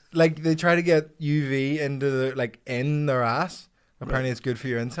hoops. Like they try to get UV into the in their ass. Apparently, it's good for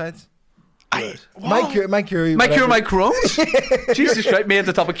your insides. My cure, My cure, whatever. my Crohn's. Jesus Christ, me at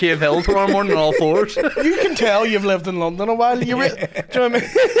the top of Cave Hill tomorrow morning on all fours. You can tell you've lived in London a while. Do you know what I mean?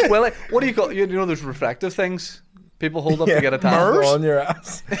 Well, what do you call? You know, there's refractive things people hold up Yeah, to get a tan. Murs? on your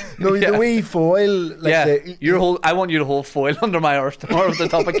ass. No, Yeah. the wee foil. Like Yeah, the, I want you to hold foil under my arse tomorrow at the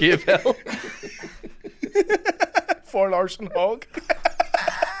top of Cave Hill. 4 Larson Hog.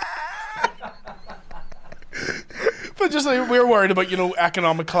 But just like we're worried about,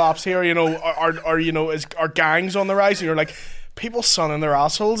 economic collapse here. Are gangs on the rise? And you're like, people sunning their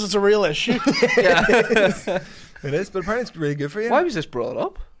assholes is a real issue. it is, but apparently it's really good for you. Why was this brought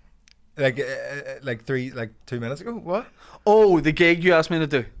up? Like 2 minutes ago. What? Oh, the gig you asked me to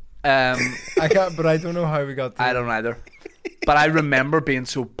do. I can't, but I don't know how we got. To I don't either. But I remember being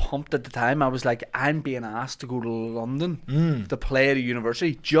so pumped at the time. I was like, I'm being asked to go to London to play at a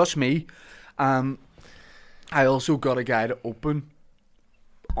university. Just me. I also got a guy to open.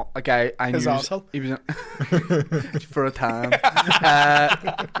 A guy I His knew. arsehole? He was for a tan.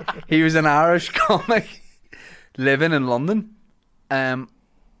 He was an Irish comic living in London. I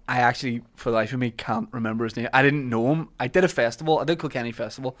actually, for the life of me, can't remember his name. I didn't know him. I did a festival. I did Kilkenny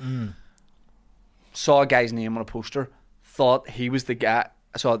Festival. Saw a guy's name on a poster. Thought he was the guy.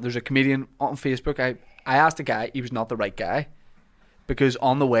 So there's a comedian on Facebook. I asked the guy. He was not the right guy. Because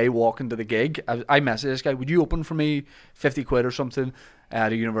on the way walking to the gig, I messaged this guy, would you open for me 50 quid or something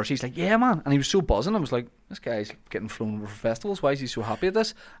at a university? He's like, yeah, man. And he was so buzzing. I was like, this guy's getting flown over for festivals. Why is he so happy at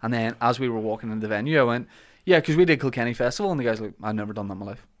this? And then as we were walking into the venue, I went, yeah, because we did Kilkenny Festival. And the guy's like, I've never done that in my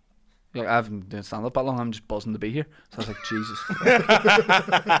life. Like, I haven't done stand-up that long. I'm just buzzing to be here. So I was like, Jesus.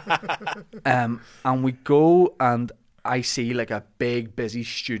 And we go and I see like a big, busy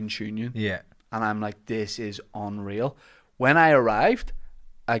student union. Yeah. And I'm like, this is unreal. When I arrived,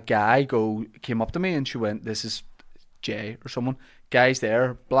 a guy came up to me and she went, this is Jay or someone. Guy's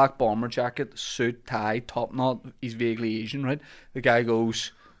there, black bomber jacket, suit, tie, top knot. He's vaguely Asian, right? The guy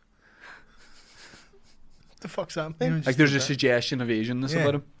goes, The fuck's that mean? like there's a suggestion of Asianness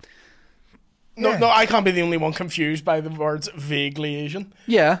about him. No, I can't be the only one confused by the words vaguely Asian.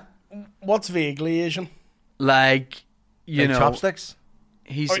 Yeah. What's vaguely Asian? Like, you know. chopsticks.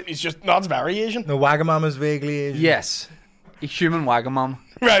 He's, Or it's just not very Asian. No, Wagamama's vaguely Asian. yes. A human wagamam.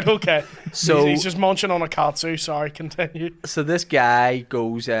 Right, okay. So he's just munching on a katsu. Sorry, continue. So this guy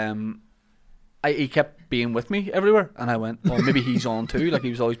goes, he kept being with me everywhere, and I went, well, maybe he's on too. Like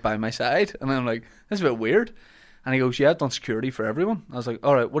he was always by my side, and I'm like, that's a bit weird. And he goes, yeah, I've done security for everyone. I was like,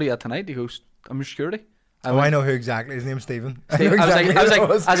 all right, what are you at tonight? He goes, I'm your security. Oh, I know who exactly. His name's Stephen. I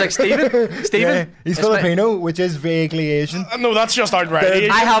was like, Stephen? Stephen? Yeah, he's It's my- Filipino, which is vaguely Asian. No, that's just outrageous.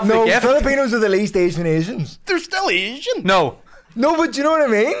 I have no, the gift. Filipinos are the least Asian Asians. They're still Asian. No. No, but you know what I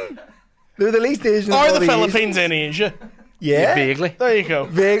mean? They're the least Asian. of Are all the the Philippines in Asia? Yeah. Vaguely. There you go.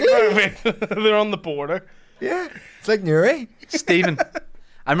 Vaguely? They're on the border. Yeah. It's like Nuri. Stephen.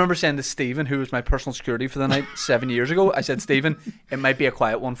 I remember saying to Stephen, who was my personal security for the night 7 years ago, I said, Stephen, it might be a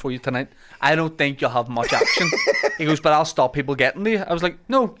quiet one for you tonight. I don't think you'll have much action. He goes, but I'll stop people getting to you. I was like,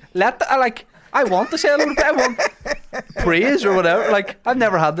 no, I want to say a little bit. I want praise or whatever. Like, I've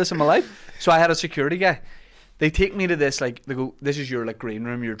never had this in my life. So I had a security guy. They take me to this, like, they go, this is your, like, green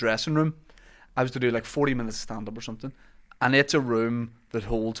room, your dressing room. I was to do, like, 40 minutes stand-up or something. And it's a room that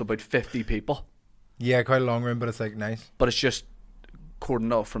holds about 50 people. Yeah, quite a long room, but it's like nice. But it's just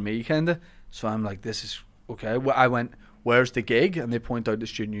cordoned off for me, kind of. So I'm like, this is okay. I went, where's the gig? And they point out the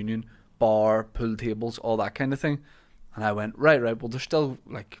student union, bar, pool tables, all that kind of thing. And I went, right, well, there's still,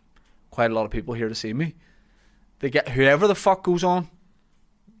 like, quite a lot of people here to see me. They get whoever the fuck goes on,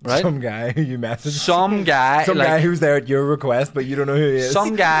 right? Some guy who you messaged. Some guy, Some like, guy who's there at your request, but you don't know who he is.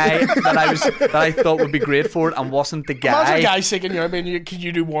 some guy that I thought would be great for it and wasn't the guy. Imagine a guy seeking your opinion. Can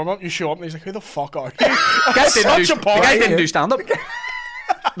you do warm up? You show up and he's like, "Who the fuck are you?" The guy didn't do stand up.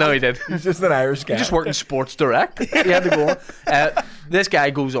 No, he did. He's just an Irish guy. He just worked in Sports Direct. He had to go on. This guy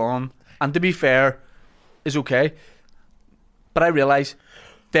goes on, and to be fair, is okay. But I realise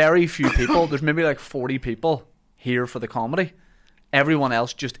very few people, there's maybe like 40 people here for the comedy. Everyone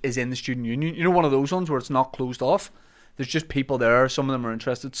else just is in the student union. You know, one of those ones where it's not closed off. There's just people there. Some of them are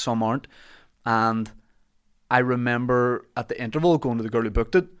interested, some aren't. And I remember at the interval going to the girl who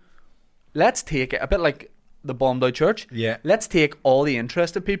booked it. Let's take it, a bit like the bombed out church. Yeah. Let's take all the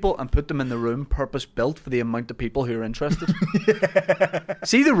interested people and put them in the room purpose built for the amount of people who are interested.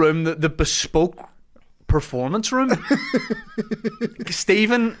 See the room, the bespoke performance room.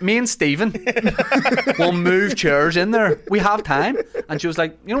 Me and Stephen will move chairs in there. We have time. And she was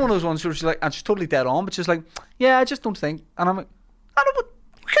like, you know, one of those ones where she's like, and she's totally dead on, but she's like, yeah, I just don't think. And I'm like, I don't,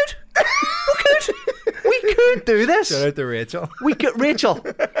 we could do this. Shout out to Rachel. We could, Rachel.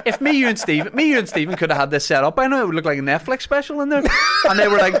 If me, you and Stephen could have had this set up, I know it would look like a Netflix special in there. And they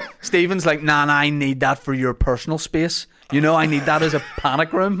were like, Stephen's like, nah, I need that for your personal space. You know, I need that as a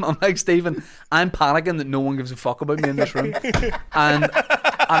panic room. I'm like, Stephen, I'm panicking that no one gives a fuck about me in this room. And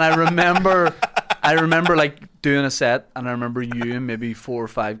I remember like doing a set, and I remember you and maybe 4 or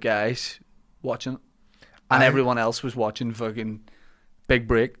 5 guys watching it, and everyone else was watching fucking Big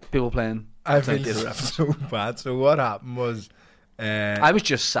Break. People playing. I feel so bad. So what happened was, I was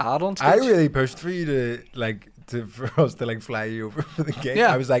just sad on stage. I really pushed for you for us to like fly you over for the gig.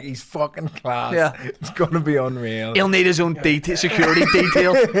 Yeah. I was like, he's fucking class. Yeah. It's gonna be unreal. He'll need his own security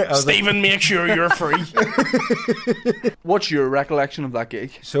detail. Stephen, make sure you're free. What's your recollection of that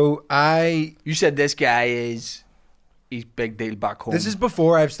gig? So You said this guy he's big deal back home. this is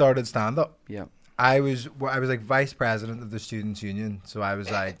before I've started stand up. Yeah. I was like vice president of the students union, so I was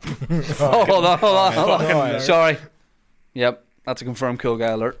like, Oh, hold on. fucking- Sorry. Yep, that's a confirmed cool guy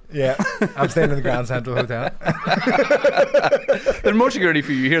alert. yeah, I'm staying in the Grand Central Hotel. There's more security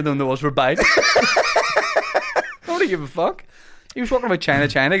for you here than there was for Bite. Nobody give a fuck. He was walking about China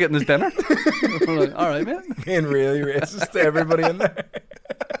getting his dinner. We're like, all right, man. Being really racist to everybody in there.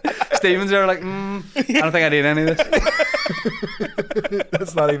 Stephen's there like, I don't think I need any of this.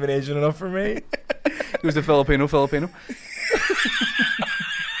 That's not even Asian enough for me. He was the Filipino.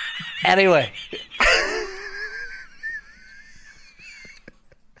 Anyway.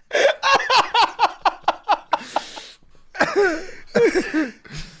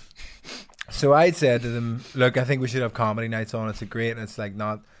 So I said to them, look, I think we should have comedy nights on. It's great, and it's like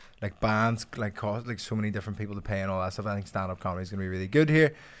not like bands like cost like so many different people to pay and all that stuff. I think stand up comedy is gonna be really good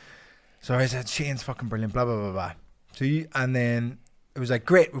here. So I said, Shane's fucking brilliant, blah blah blah blah. And then it was like,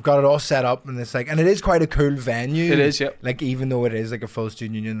 great, we've got it all set up, and it's like, and it is quite a cool venue. It is, yeah. Like even though it is like a full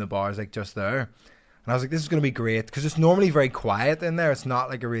student union, the bar is like just there. And I was like, this is gonna be great because it's normally very quiet in there. It's not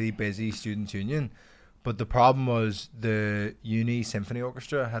like a really busy student union. But the problem was the uni symphony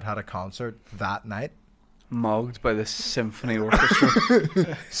orchestra had a concert that night. Mugged by the symphony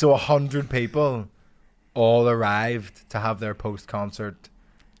orchestra. So 100 people all arrived to have their post-concert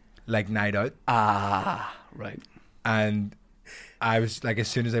like night out. Ah, right. And I was like, as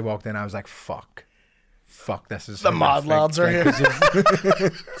soon as they walked in, I was like, fuck, this is The mad horrific. lads are here. 'cause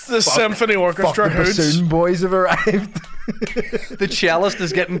It's the symphony Fuck, orchestra the hoods. bassoon boys have arrived. The cellist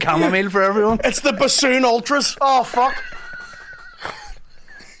is getting chamomile for everyone. It's the bassoon ultras. Oh fuck.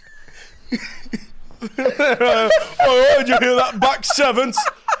 Oh, did you hear that back seventh?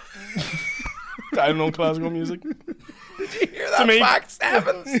 I don't know classical music. Did you hear that? To me. Back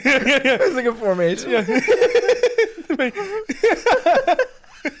sevens. It's like a formation.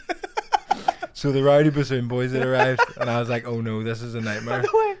 So the Rowdy Bassoon boys had arrived, and I was like, "Oh no, this is a nightmare."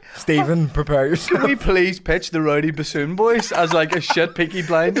 Stephen, prepare yourself. Can we please pitch the Rowdy Bassoon Boys as like a shit Peaky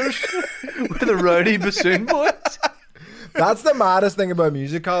Blinders? With the Rowdy Bassoon Boys. That's the maddest thing about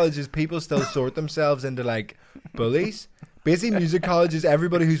music college is people still sort themselves into like bullies. Basically, music college is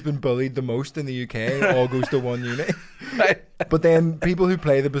everybody who's been bullied the most in the UK all goes to one unit. Right. But then people who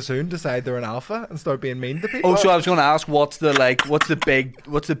play the bassoon decide they're an alpha and start being mean to people. Oh, so I was going to ask, what's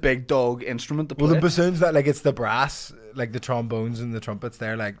the big dog instrument to play? Well, the bassoon's that like it's the brass, like the trombones and the trumpets.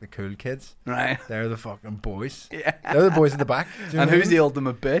 They're like the cool kids. Right. They're the fucking boys. Yeah. They're the boys at the back. Do you And know who's them? the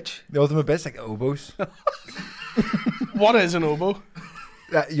ultimate bitch? The ultimate bitch? Like oboes. What is an oboe?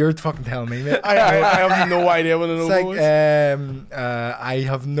 You're fucking telling me, mate. I have no idea what an It's oboe like is. I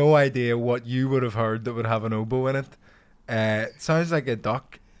have no idea what you would have heard that would have an oboe in it. It sounds like a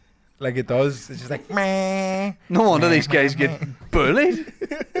duck, like it does. It's just like meh. No wonder these guys get bullied.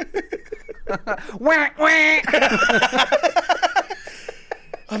 Whack, whack.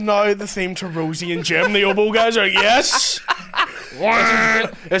 And now the theme to Rosie and Jim, the oboe guys, are yes.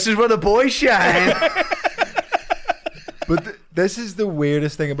 This is where the boys shine. But this is the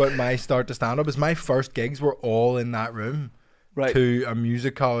weirdest thing about my start to stand up is my first gigs were all in that room Right. to a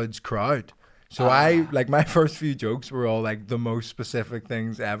music college crowd. So I like my first few jokes were all like the most specific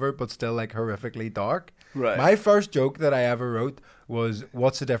things ever, but still like horrifically dark. Right. My first joke that I ever wrote was,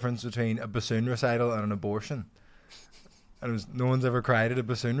 "What's the difference between a bassoon recital and an abortion?" And it was, no one's ever cried at a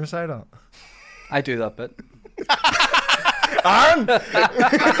bassoon recital. I do that bit. Aaron!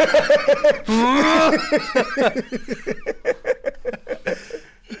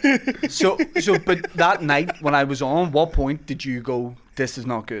 But that night when I was on, what point did you go, this is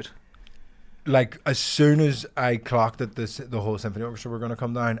not good? Like as soon as I clocked that the whole symphony orchestra were going to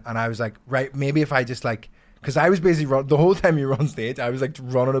come down, and I was like, right, maybe if I just like, because I was basically the whole time you were on stage, I was like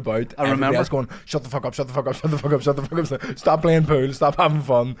running about. I remember. I was going, shut the fuck up, shut the fuck up, shut the fuck up, shut the fuck up, stop playing pool, stop having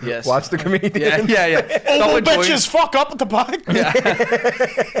fun, Yes. watch the comedian. Yeah. Oboe Stop enjoying- bitches, fuck up at the back.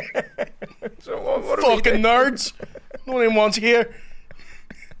 So what do we Fucking do? nerds. No one even wants to hear.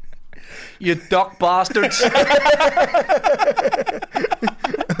 You duck bastards.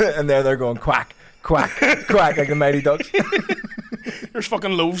 And there they're going quack, quack, quack like the Mighty Ducks. There's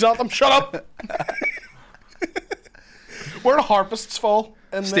fucking loaves at them. Shut up. Where do harpists fall?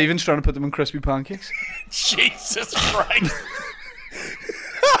 In Stephen's trying to put them in crispy pancakes. Jesus Christ.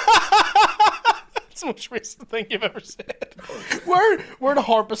 That's the most racist thing you've ever said. Where do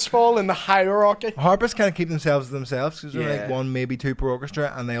harpists fall in the hierarchy? Harpists kind of keep themselves to themselves because they're Yeah. like one, maybe two per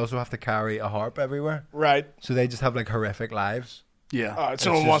orchestra, and they also have to carry a harp everywhere. Right. So they just have like horrific lives. Yeah.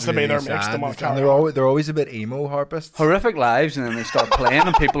 Someone It's wants just to be their really mix. They sad. want to And carry they're always a bit emo harpists. Horrific lives, and then they start playing,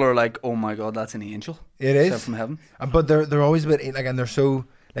 and people are like, "Oh my god, that's an angel It sent is, from heaven." But they're always a bit like, and they're so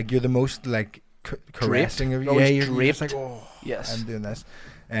like you're the most like caressing of They're always you're just draped. like, oh, Yes. I'm doing this.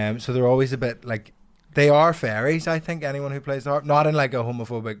 So they're always a bit like they are fairies. I think anyone who plays the harp, not in like a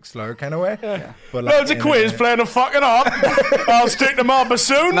homophobic slur kind of way, Yeah. but Loads of in quiz playing a fucking up. I'll stick them up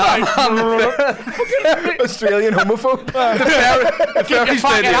bassoon. mate. Australian homophobe. The fairies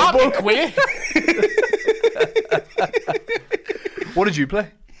play Fucking the up, oboe. you queer. What did you play?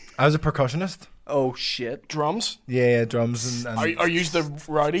 I was a percussionist. Oh shit! Drums. Yeah, drums and Are you the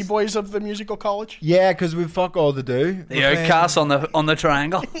rowdy boys of the musical college? yeah, because we fuck all to do. The outcasts on the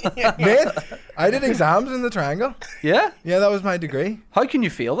triangle. Mate, I did exams in the triangle. Yeah. Yeah, that was my degree. How can you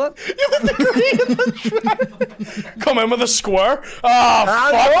feel that? Come in with a square.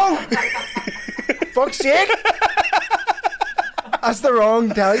 Ah, fuck. Fuck's sake! That's the wrong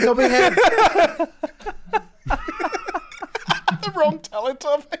Teletubby head. The wrong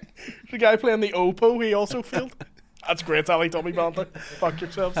Teletubby. The guy playing the Oppo, he also failed. That's great, Teletubby banter. Fuck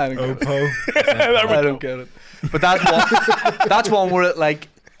yourselves. I don't get it. Opo. There we I go. don't get it. But that's one where it, like,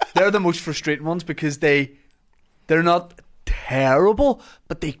 they're the most frustrating ones because they're not terrible,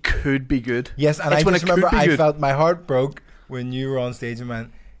 but they could be good. Yes, and It's I when just it could remember be I good. felt my heart broke when you were on stage and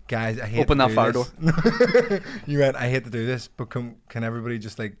went, guys, I hate Open to that do fire this. You went, I hate to do this, but can everybody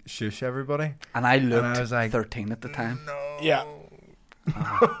just like shush everybody? And I looked I was like, 13 at the time. Yeah.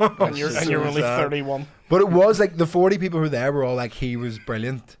 And you're so only sad. 31. But it was like the 40 people who were there were all like, he was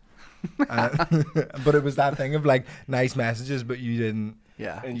brilliant. But it was that thing of like nice messages, but you didn't.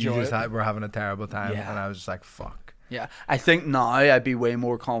 Yeah. Enjoy You just it. were having a terrible time, Yeah. and I was just like, fuck. Yeah. I think now I'd be way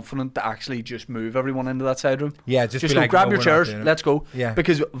more confident to actually just move everyone into that side room. Yeah, just Just be go like, grab no, your we're not chairs, doing it. let's go. Yeah.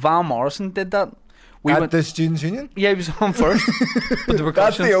 Because Van Morrison did that We At went. the Students' Union? Yeah, he was on first. But the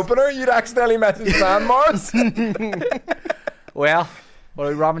That's the percussion. opener? You'd accidentally message Van Mars? Well, were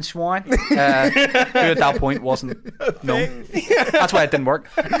we robbing swine? Who at that point wasn't. No, that's why it didn't work.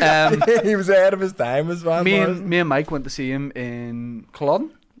 He was ahead of his time, was Van Mars. Me and Mike went to see him in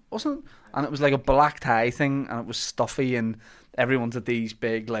Culloden, wasn't it? And it was like a black tie thing, and it was stuffy, and everyone's at these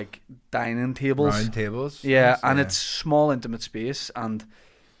big like dining tables. Round tables. Yeah, Yes, and it's small, intimate space, and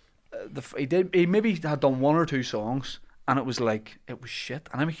he maybe had done one or two songs, and it was shit.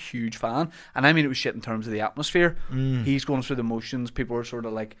 And I'm a huge fan, and I mean it was shit in terms of the atmosphere. He's going through the motions. People are sort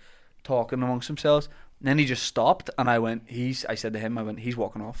of like talking amongst themselves. And then he just stopped, and I said to him, he's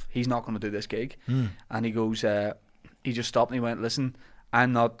walking off. He's not going to do this gig. And he goes, he just stopped and he went, listen,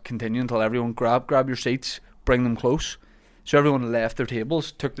 I'm not continuing until everyone grab your seats, bring them close. So everyone left their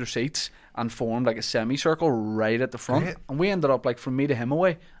tables, took their seats, and formed like a semicircle right at the front. Great. And we ended up like from me to him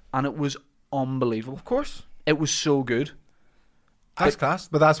away, and it was unbelievable. Of course. It was so good. That's class,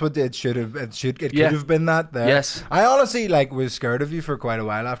 but that's what it should have. It could Yeah. have been that there. Yes. I honestly was scared of you for quite a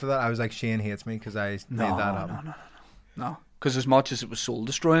while after that. I was like, Shane hates me because I made that happen. No. Because as much as it was soul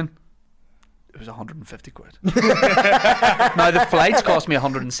destroying, it was 150 quid. Now the flights cost me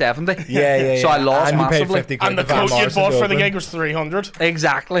 170. Yeah. So I lost and you paid massively. 50 quid And the to Van coat you Morrison bought to for the open. gig was 300.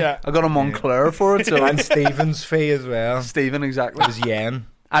 Exactly. Yeah. I got a Moncler for it. So And Stephen's fee as well. Stephen, exactly. It was yen.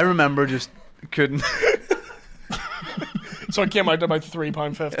 I remember just couldn't. So it came out to about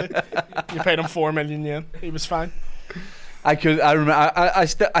 £3.50. You paid him 4 million yen. He was fine. I remember.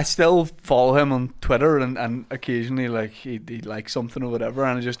 I still follow him on Twitter, and occasionally like he likes something or whatever.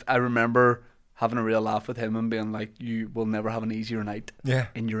 And I remember having a real laugh with him and being like, "You will never have an easier night Yeah.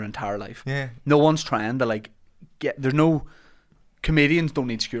 in your entire life." Yeah. No one's trying to like get. There's no comedians don't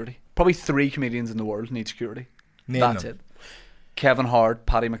need security. Probably 3 comedians in the world need security. Name That's them. it. Kevin Hart,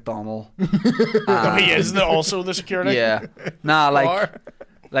 Paddy McDonnell. No, he is also the security. Yeah. Nah,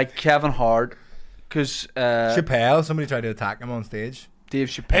 like Kevin Hart, because Chappelle, somebody tried to attack him on stage. Dave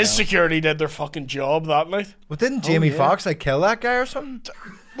Chappelle. His security did their fucking job that night. Well, didn't Jamie yeah. Foxx like kill that guy or something?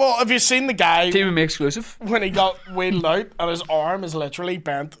 Well, have you seen the guy TV exclusive. when he got wheeled out and his arm is literally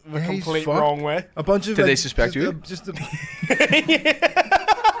bent the Yeah, he's complete fucked. wrong way? A bunch of Did they like, suspect just you? just a,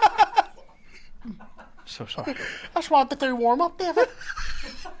 So sorry. I just wanted to do warm up, David.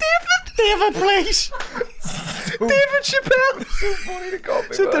 David, please. David Chappelle. so funny to call me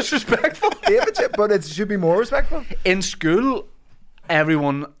So that. disrespectful. David, but it should be more respectful. In school,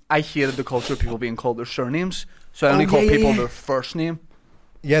 I hated the culture of people being called their surnames. So I only call people their first name.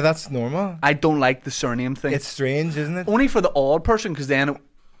 Yeah, that's normal. I don't like the surname thing. It's strange, isn't it? only for the odd person, because then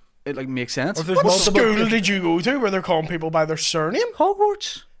it like makes sense. Or if there's What multiple- school did you go to where they're calling people by their surname?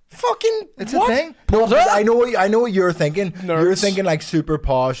 Hogwarts. Fucking It's what? a thing. No, but I know what you're thinking. Nerds. You're thinking like super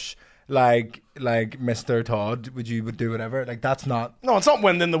posh, like Mr. Todd. Would do whatever? Like that's not. No, it's not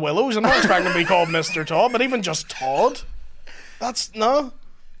Wind in the Willows. I'm not expecting to be called Mr. Todd, but even just Todd. That's no.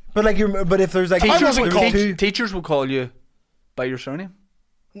 But like but if there's like Teachers there's would call- two- Teachers will call you by your surname.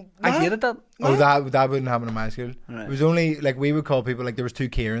 I hated that. Oh, that wouldn't happen in my school. Right. It was only like we would call people like there was 2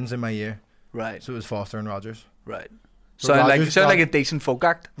 Kierans in my year, Right. so it was Foster and Rogers. Right. But Sound Rogers like got- a decent folk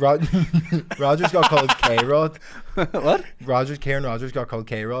act. Rogers got called K-Rod. What? Kieran Rogers got called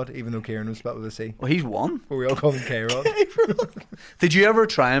K-Rod, even though Kieran was spelled with a C. Well, he's one. But we all called him K-Rod. Did you ever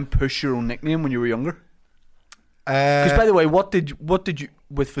try and push your own nickname when you were younger? Because Because by the way, what did you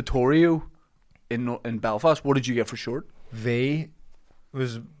with Vittorio in Belfast? What did you get for short? V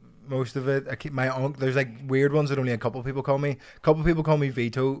was most of it. My uncle, there's like weird ones that only a couple people call me. A couple people call me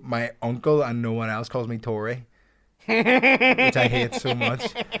Vito. My uncle and no one else calls me Tory, which I hate so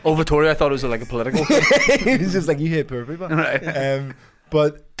much. Oh, Vittorio, I thought it was like a political thing. He's just like, you hate poor people. Right.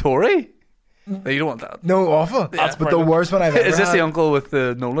 But Tory? No, you don't want that. no, awful. That's but the brilliant. worst one I've ever Is this had. the uncle with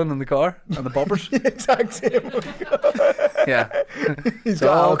the Nolan in the car and the poppers? exact same? Yeah. He's It's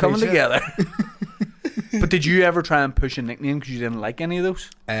all coming alopecia. together. But did you ever try and push a nickname because you didn't like any of those?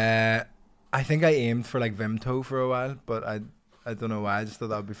 I think I aimed for like Vimto for a while, but I don't know why. I just thought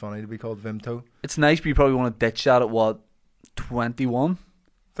that would be funny to be called Vimto. It's nice, but you probably want to ditch that at what, 21?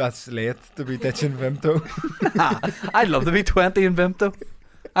 That's late to be ditching Vimto. I'd love to be 20 in Vimto.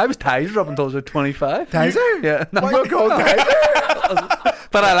 I was Tizer up until I was about 25. Tizer? Yeah. No, You're called Tizer?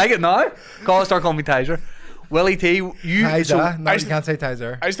 but I like it now. Start calling me Tizer. Willy T, you... Tizer? So, No, you can't say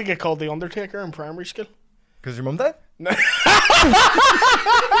Tizer. I used to get called the Undertaker in primary school. Because your mum died?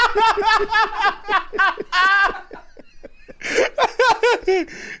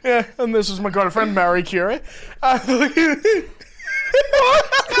 Yeah, and this is my girlfriend, Mary Curie.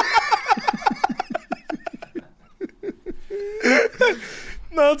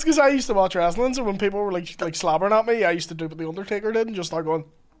 No, it's because I used to watch wrestling, so when people were like slabbering at me, I used to do what the Undertaker did and just start going.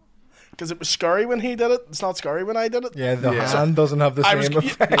 Because it was scary when he did it. It's not scary when I did it. Yeah, the hand doesn't have the same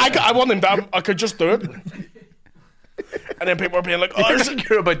effect. I want him down. I could just do it. And then people were being like, "Oh, there's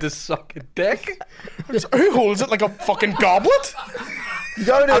You're about to suck a dick. who holds it like a fucking goblet? You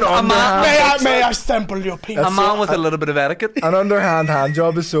gotta do an underhand. May I sample your penis?" A man with a little bit of etiquette. An underhand hand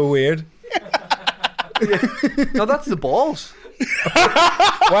job is so weird. No, that's the balls.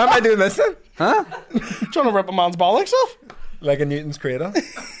 Why am I doing this then? Huh? Trying to rip a man's bollocks off? Like a Newton's cradle.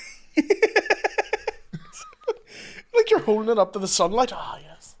 Like you're holding it up to the sunlight. Ah,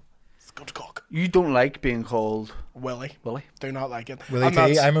 yes. It's good cock. You don't like being called Willy. Willy. Do not like it. Willy I'm T.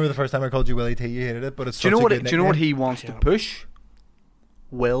 not- I remember the first time I called you Willy T. You hated it, but it's Do you know such a what? good Do you know what nickname. he wants to Yeah. push?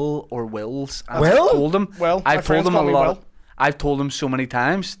 Will or Wills. And Will? I've told him. Will. My I've told friends him call a me lot. Will. I've told him so many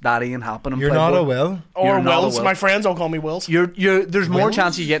times that ain't happening. You're Playboy. not a Will. Or You're not a Wills. Will. My friends all call me Wills. You're. There's more Wills?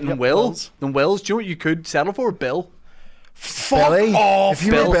 chance of you getting Yep, Will Wills. than Wills. Do you know what you could settle for? Bill. Fuck Billy. off. If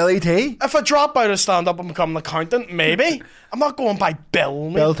you Bill. were Billy T. If I drop out of stand up and become an accountant, maybe. I'm not going by Bill.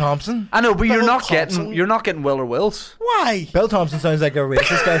 mate. Bill Thompson. I know, but you're Bill not Thompson. getting. You're not getting Will or Wills. Why? Bill Thompson sounds like a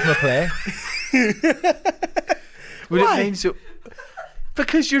racist guy from a play. Would Why? it mean so?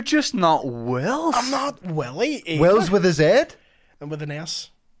 Because you're just not Wills. I'm not Willy. Either. Wills with a Z? And with an S.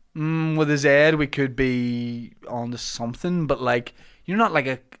 With his head, we could be on to something, but like you're not like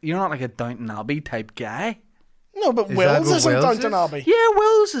a Downton Abbey type guy. No, but Is that Wills what isn't Wills Downton is? Abbey. Yeah,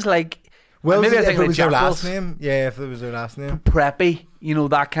 Wills is like Wills, maybe I if think it like was their Jack last Wills. name. Yeah, if it was their last name. Preppy, you know,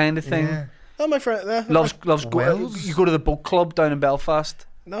 that kind of thing. Yeah. Oh, my friend. Loves Wills? you go to the book club down in Belfast.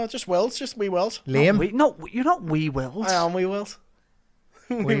 No, just Wills. Just wee Wills. Liam. No, you're not wee Wills. I am wee Wills.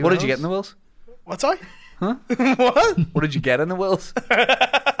 Wee What did you Wills? get in the Wills? What's I? Huh? What? What did you get in the Wills?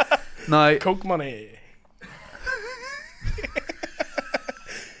 Now, Coke money.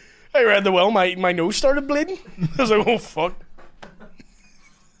 I read the will. My nose started bleeding. I was like, oh fuck.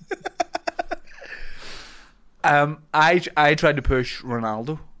 I tried to push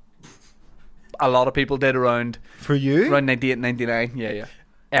Ronaldo. A lot of people did around For you? 98, 99. Yeah.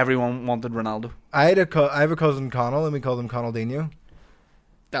 Everyone wanted Ronaldo. I have a cousin Connell, and we called him Connelldinho,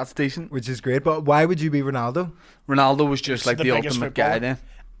 That's decent. which is great. But why would you be Ronaldo? Ronaldo was just like the the biggest ultimate guy footballer. then.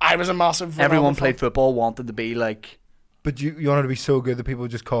 I was a massive. Ronaldo Everyone fan. played football, wanted to be like, But you wanted to be so good that people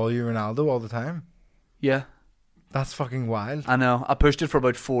would just call you Ronaldo all the time. yeah, That's fucking wild. I know. I pushed it for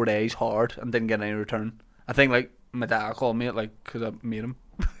about 4 days hard and didn't get any return. I think like my dad called me like because I made him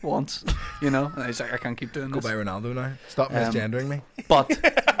once, you know, and he's like, I can't keep doing Go this. by Ronaldo now. Stop Um, misgendering me, But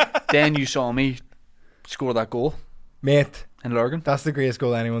then you saw me score that goal mate. in Lurgan. That's the greatest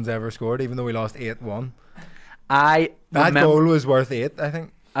goal anyone's ever scored, even though we lost 8-1. I That remem- goal was worth 8, I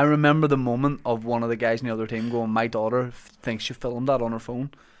think. I remember the moment of one of the guys in the other team going, my daughter thinks she filmed that on her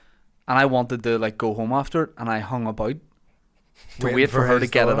phone. And I wanted to like go home after it, and I hung about to Waiting wait for her to his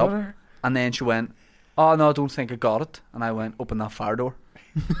get it up. daughter. And then she went, oh no, I don't think I got it. And I went, open that fire door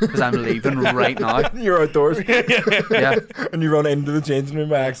because I'm leaving right now. You're outdoors. Yeah, And you run into the changing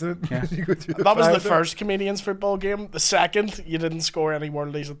room by accident. Yeah. You go through That was fire the door. first comedians football game. The second, you didn't score any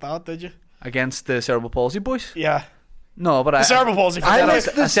worldies at that, did you? against the cerebral palsy boys. Yeah. No, but The cerebral palsy. I set up-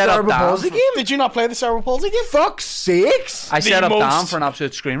 missed the I set up cerebral Dan palsy for- game. Did you not play the cerebral palsy game? Fuck's sakes! I set the up Dan most- for an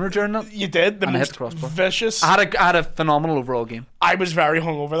absolute screamer during that. You did. The And I hit most the crossbar. vicious. I had a phenomenal overall game. I was very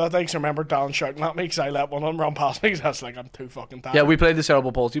hungover that day because I remember Dan shouting at me because I let one of them run past me because I was like, I'm too fucking tired. Yeah, we played the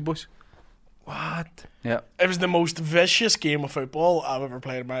cerebral palsy boys. What? Yeah. It was the most vicious game of football I've ever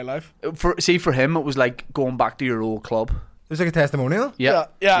played in my life. For him, it was like going back to your old club. It was like a testimonial. Yeah,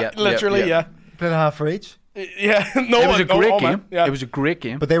 Literally, yeah. Played a half for each. Yeah, no, It was a no, great oh, game. man. Yeah. It was a great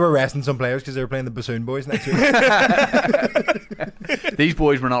game. But they were resting some players because they were playing the Bassoon boys next week. These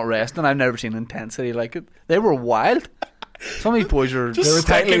boys were not resting. I've never seen intensity like it. They were wild. Some of these boys are Just They were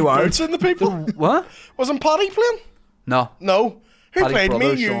tightly sticking wound. boots in the people. what? Wasn't Paddy playing? No, No. Who Paddy's played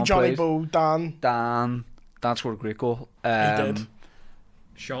brother, me? You, Sean, Johnny played. Bo, Dan. Dan scored a great goal. did.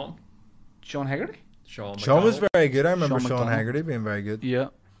 Sean. Sean Haggerty. Sean. Sean was McDonald. very good. I remember Sean Sean McDonald. Haggerty being very good. Yeah,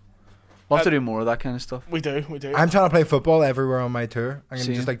 we'll have to do more of that kind of stuff. We do. I'm trying to play football everywhere on my tour. I'm going to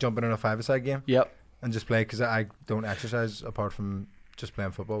Same. just like jump in a five-a-side game Yep. and just play because I don't exercise apart from just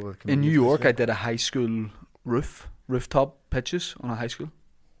playing football with In comedians New and York, I stuff. did a high school rooftop pitches on a high school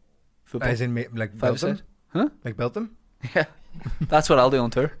football. As in like built them? Five-a-side. Huh? Like built them? Yeah, that's what I'll do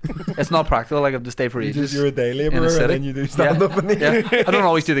on tour. It's not practical. Like I have to stay for ages. You're a day in labourer a and city. then you do stand-up. And Yeah, I don't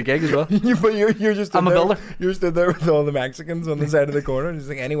always do the gig as well. But you're just I'm a stood there- builder. You're stood there with all the Mexicans on the side of the corner and just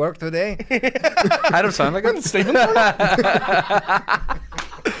like, any work today? I don't sound like it. Stephen.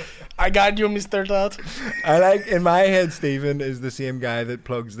 I got you, Mr. Dad. I like, in my head, Stephen is the same guy that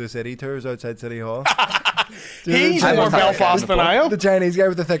plugs the city tours outside City Hall. He's I more must have Belfast than I am. The Chinese guy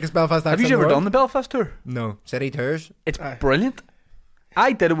with the thickest Belfast accent. Have you in the ever done world. the Belfast tour? No. City tours? It's Aye. brilliant.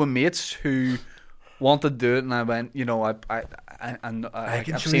 I did it with mates who wanted to do it, and I went, you know, I've can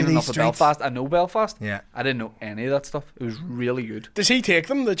seen show you these enough of streets. Belfast. I know Belfast. Yeah. I didn't know any of that stuff. It was really good. Does he take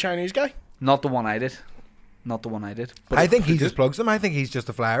them, the Chinese guy? Not the one I did. Not the one I did. But I it think was he good. just plugs them. I think he's just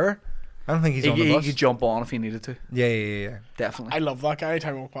a flyer. I don't think he's on the He bus. could jump on if he needed to. Yeah. Definitely. I love that guy.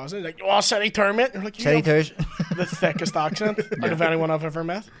 Time I walk past him, he's like, "Oh, city tour, mate." You're like, "You City have tours. the thickest accent out of anyone I've ever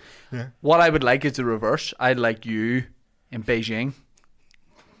met." What I would like is the reverse. I'd like you in Beijing.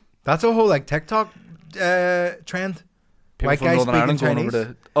 That's a whole like TikTok trend. People White from guy Northern speaking Ireland going over Chinese.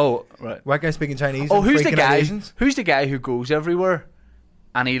 to. Oh, right. White guy speaking Chinese. Oh, and who's the freaking out guy? Asians. Who's the guy who goes everywhere,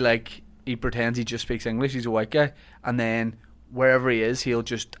 and he pretends he just speaks English. He's a white guy, and then wherever he is, he'll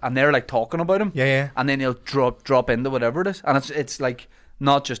just and they're like talking about him. Yeah. And then he'll drop into whatever it is, and it's like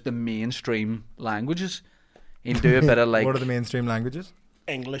not just the mainstream languages. He'll do a bit of like What are the mainstream languages?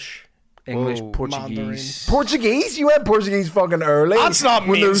 English. English, Whoa. Portuguese. Portuguese? You went Portuguese fucking early. That's not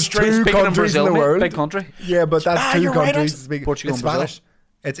when there's mainstream. two Speaking in countries Brazil, in the mate, world. big country. Yeah, but that's two you're right, countries. it's Speak. Portugal It's and Brazil. Spanish.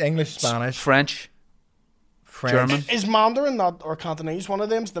 It's English, Spanish, French, French. German. Is Mandarin not or Cantonese one of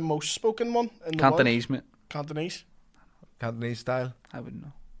them's the most spoken one in the Cantonese, mate. world? Cantonese. Cantonese style. I wouldn't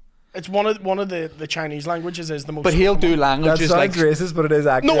know. It's one of the Chinese languages is the most. But he'll do spoken one. That languages sounds like racist, but it is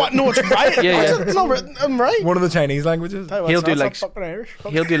accurate. No, it's right. Yeah, yeah. It's not written. I'm right. One of the Chinese languages. Tell you what, He'll it's do not, like- it's not fucking Irish.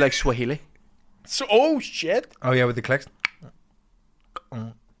 he'll do like Swahili. So, oh shit! Oh yeah, with the clicks.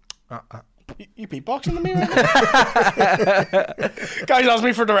 You beatboxing to me right now? Guys ask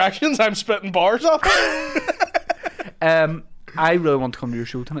me for directions. I'm spitting bars up. I really want to come to your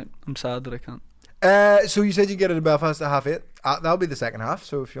show tonight. I'm sad that I can't. So you said you get it to Belfast at 8:30. That'll be the second half.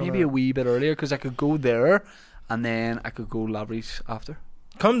 So if you Maybe a wee bit earlier because I could go there and then I could go Lavery's after.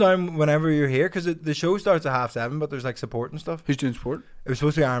 come down whenever you're here, because the show starts at 7:30, but there's like support and stuff. Who's doing sport? It was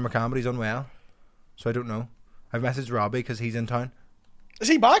supposed to be Aaron McCann, but he's unwell, so I don't know. I've messaged Robbie because he's in town. Is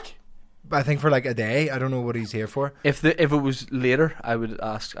he back? But I think for like a day. I don't know what he's here for. If it was later, I would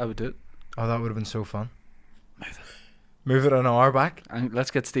do it. Oh, that would have been so fun. Move it an hour back. And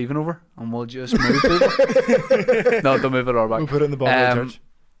let's get Stephen over and we'll just move people. No, don't move it our back. We'll put it in the bottom of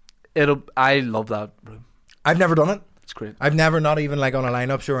the church. I love that room. I've never done it. It's great. I've never, not even like on a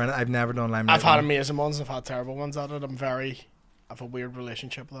lineup show or anything. I've never done limelight. I've had amazing ones. I've had terrible ones at it. I have a weird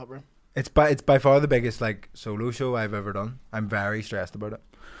relationship with that room. It's by far the biggest like solo show I've ever done. I'm very stressed about it.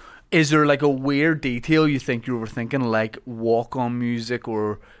 Is there like a weird detail you think you were thinking, like walk on music,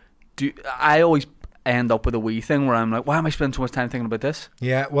 or do I always end up with a wee thing where I'm like, why am I spending so much time thinking about this?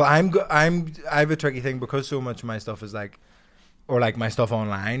 Yeah, well, I have a tricky thing because so much of my stuff is like, or like my stuff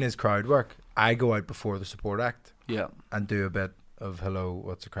online is crowd work. I go out before the support act Yeah. and do a bit of hello,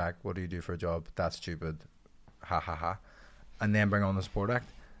 what's the crack? What do you do for a job? That's stupid. Ha ha ha. And then bring on the support act.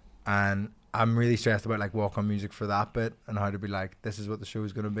 And I'm really stressed about like walk on music for that bit and how to be like, this is what the show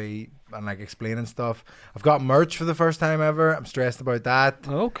is going to be, and like explaining stuff. I've got merch for the first time ever. I'm stressed about that.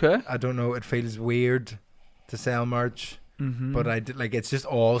 Okay. I don't know. It feels weird to sell merch, Mm-hmm. but I did, like, it's just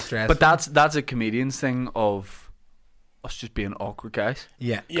all stress. But that's a comedian's thing of us just being awkward guys.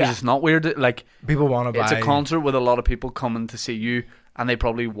 yeah, Because Yeah. it's not weird. Like people want to buy. it's a concert with a lot of people coming to see you, and they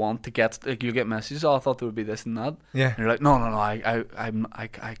probably want to get like you get messages. Oh, I thought there would be this and that. Yeah, And you're like, no,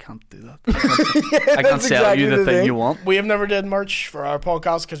 I can't do that. I can't That's sell exactly you the the thing thing. you want. We have never did merch for our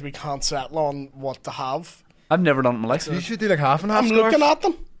podcast because we can't settle on what to have. I've never done it in my life. you should do like half and half. I'm scarves. looking at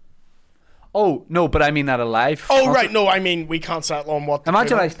them. Oh no, but I mean at a live. Oh, concert. right. No, I mean, we can't settle on what to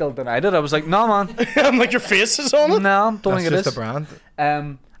Imagine do. I still denied it. I was like, no, man, I'm like, your face is on it. no, don't That's think it just is. a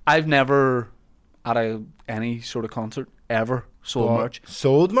brand. I've never at any sort of concert ever sold What? merch.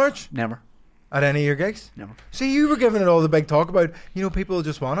 Sold merch Never, at any of your gigs? never. See, you were giving it all the big talk about. You know, people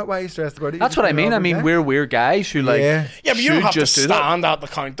just want it. Why are you stressed about it? You That's just what I do it mean. all I the mean, time. we're weird guys who like. Yeah. Yeah, but you don't should have to just do that. stand at the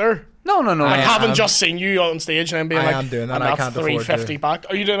counter. No. Like, I having am. just seen you on stage and then being I like, am doing that. and I that's can't afford to. $3.50 back.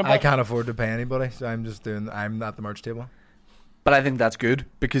 Are you doing a I back? can't afford to pay anybody, so I'm just doing. I'm at the merch table. But I think that's good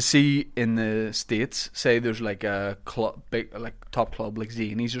because see in the States, say there's like a club, big like top club like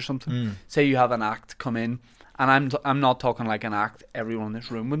Zanies or something. Mm. Say you have an act come in, and I'm not talking like an act everyone in this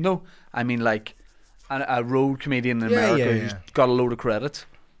room would know. I mean like a road comedian in Yeah, America yeah, who's yeah. got a load of credits.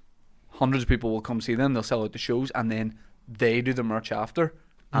 Hundreds of people will come see them. They'll sell out the shows, and then they do the merch after,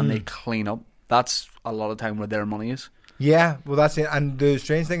 and they clean up. That's a lot of time where their money is. Yeah, well, that's it. And the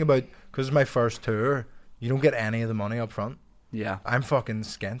strange thing about, because it's my first tour, you don't get any of the money up front. Yeah. I'm fucking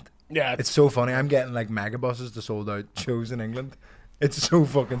skint. Yeah, It's so funny. I'm getting like mega buses to sold out shows in England It's so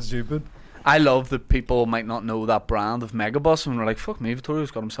fucking stupid. I love that people might not know that brand of megabus, and they're like, "Fuck me,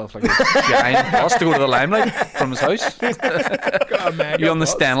 Vittorio's got himself like a giant bus to go to the Limelight from his house." You on the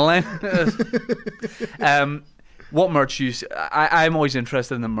Stena line? What merch you? I'm always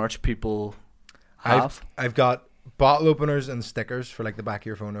interested in the merch people have. I've got bottle openers and stickers for like the back of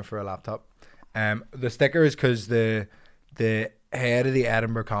your phone or for a laptop. The sticker is because the head of the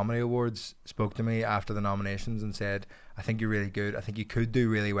Edinburgh Comedy Awards spoke to me after the nominations and said, I think you're really good. I think you could do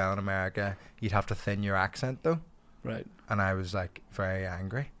really well in America. You'd have to thin your accent though. Right. And I was like very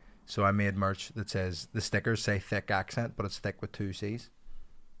angry. So I made merch that says, the stickers say thick accent, but it's thick with 2 C's.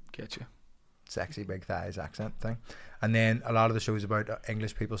 Get you. Sexy big thighs accent thing. And then a lot of the shows about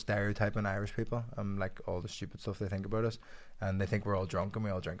English people stereotyping Irish people and like all the stupid stuff they think about us, and they think we're all drunk and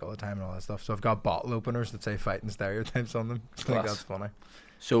we all drink all the time and all that stuff. So I've got bottle openers that say fighting stereotypes on them. I think that's funny.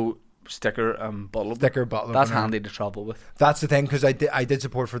 So sticker bottle bottle that's opener. handy to travel with. That's the thing, because I did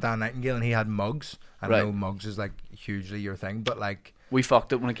support for Dan Nightingale and he had mugs. I Right. know mugs is like hugely your thing, but like We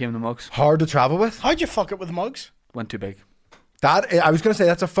fucked it when it came to mugs. hard to travel with. How'd you fuck it with mugs? Went too big. That I was gonna say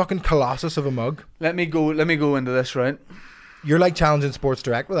that's a fucking colossus of a mug. Let me go into this, right? You're like challenging Sports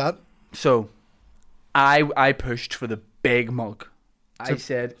Direct with that. So I pushed for the big mug. I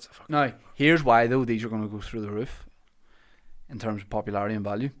said, now here's why though these are going to go through the roof in terms of popularity and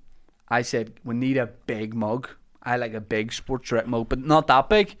value. I said we need a big mug. I like a big Sports Direct mug, but not that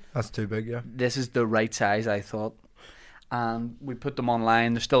big. That's too big, yeah. This is the right size, I thought. And we put them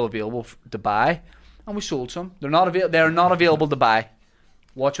online. They're still available to buy, and we sold some. They're not available to buy.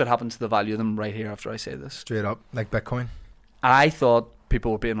 Watch what happens to the value of them right here after I say this. Straight up, like Bitcoin. I thought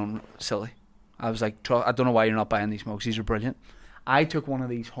people were being silly. I was like, I don't know why you're not buying these mugs. These are brilliant. I took one of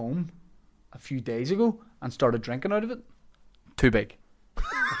these home a few days ago and started drinking out of it. Too big.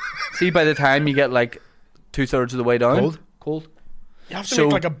 See, by the time you get like 2/3 of the way down, cold. You have to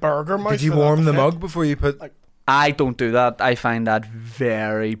make like a burger mouth. Did you for that warm to the fit. mug before you put? Like- I don't do that. I find that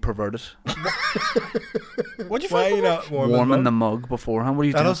very perverted. What'd you Why are find? you not Warming the mug beforehand. What are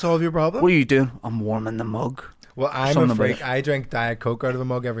you That'll doing? solve your problem. What are you doing? I'm warming the mug. Well, I'm Something a about freak. it. I drink Diet Coke out of a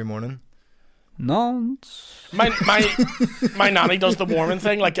mug every morning. Nonce. My nanny does the warming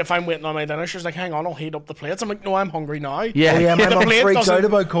thing. Like if I'm waiting on my dinner, she's like, "Hang on, I'll heat up the plates." I'm like, "No, I'm hungry now." Yeah. Oh yeah, my The mum plate freaks doesn't- out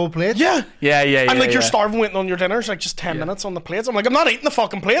about cold plates. Yeah. Yeah. And like you're yeah. starving waiting on your dinner. It's like just 10 minutes on the plates. I'm like, I'm not eating the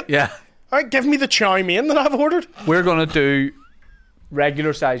fucking plate. Yeah. All right, give me the chow mein that I've ordered. We're gonna do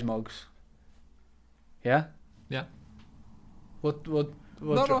regular size mugs. Yeah. Yeah. What?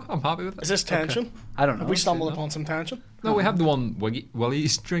 No, I'm happy with it. Is this tension? I don't know. Have we stumbled upon some tension? No, we have the one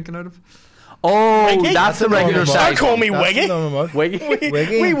Willy's drinking out of. Oh, Wiggy? that's the That's a regular normal size. Don't call me That's Wiggy. the normal mug. Wiggy.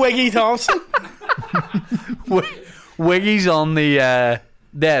 Wiggy. Wiggy Thompson. Wiggy's on the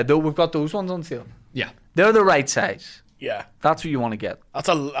there. Though we've got those ones on sale. Yeah. They're the right size. Yeah, That's what you want to get. that's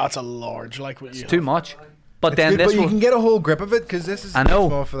a large like what you. Too much. But It's then good, this but you will. can get a whole grip of it because this is I know.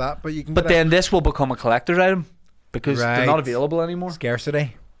 small for that. But you can. But get then this will become a collector's item because they're Right. not available anymore.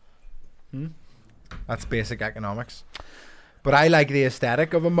 scarcity. That's basic economics. But I like the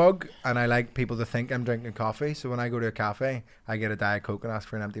aesthetic of a mug, and I like people to think I'm drinking coffee. So when I go to a cafe, I get a Diet Coke and ask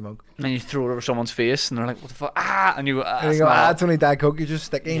for an empty mug. And then you throw it over someone's face, and they're like, "What the fuck?" Ah, and you go, And you go, it's only Diet Coke. You're just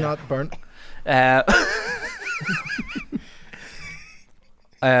sticky, not burnt.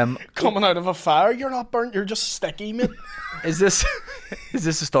 Coming out of a fire, you're not burnt. You're just sticky, mate. Is this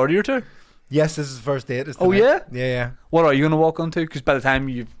a start of your tour? Yes, this is the first date. It's Oh, tonight. Yeah. What are you going to walk onto? Because by the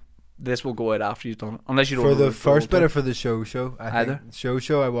time this will go out after you've done it, unless you don't. For the know first bit tour. or for the show? I Either. think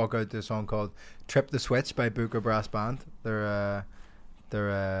show. I walk out to a song called "Trip the Switch" by Booker Brass Band. They're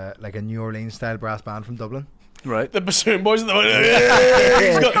like a New Orleans style brass band from Dublin. Right. The bassoon boys. He's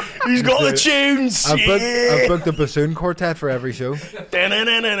got the tunes. I've booked a bassoon quartet for every show.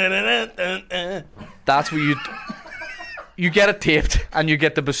 That's what you get it taped and you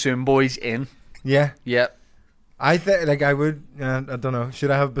get the bassoon boys in. Yeah, Yeah. I think like I would. I don't know. Should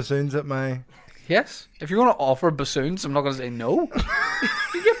I have bassoons at my? Yes. If you're going to offer bassoons, I'm not going to say no.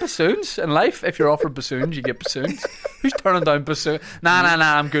 You get bassoons in life. If you're offered bassoons, you get bassoons. Who's turning down bassoon? Nah.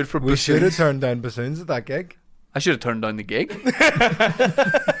 I'm good for We should have bassoons. turned down bassoons at that gig. I should have turned down the gig.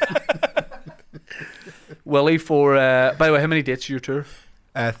 Willy, for by the way, how many dates are your tour?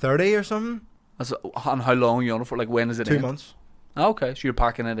 30 or something. And how long are you on it for? Like, when is it 2 in? months. Oh, okay, so you're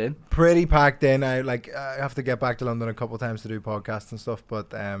packing it in. Pretty packed in. I have to get back to London a couple of times to do podcasts and stuff,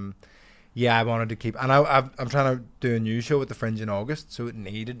 but yeah, I wanted to keep. And I'm trying to do a new show at the Fringe in August, so it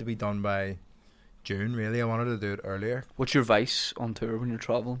needed to be done by June. Really, I wanted to do it earlier. What's your vice on tour when you're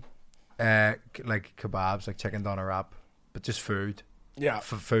traveling? Like kebabs, like chicken doner wrap, but just food. Yeah.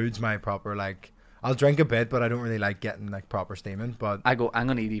 Food's my proper like. I'll drink a bit, but I don't really like getting like proper steaming. But I'm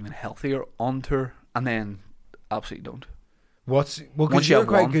going to eat even healthier on tour, and then absolutely don't. Well, Once because you you're have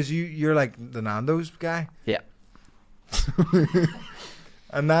quite one- because you're like the Nando's guy. Yeah.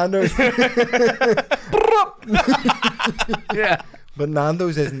 And Nando's, Yeah. but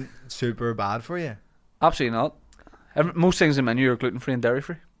Nando's isn't super bad for you, Absolutely not. Most things in the menu are gluten free and dairy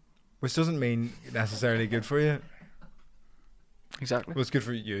free. which doesn't mean necessarily good for you. Exactly. Well, it's good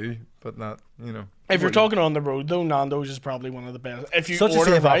for you, but not If you're talking on the road, though, Nando's is probably one of the best. If you such a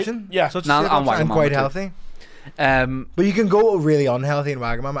order safe right, option. yeah. Such a Nan- safe and option and Wagamama quite too. healthy. But But you can go really unhealthy in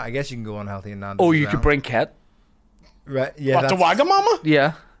Wagamama. I guess you can go unhealthy in Nando's. oh, as you well. could bring Ket. Right? Yeah. What, the that's- Wagamama?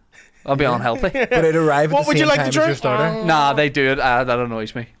 Yeah. I'll be unhealthy. But it arrive at What the would you same like to time as your drink? starter. Nah, they do it. That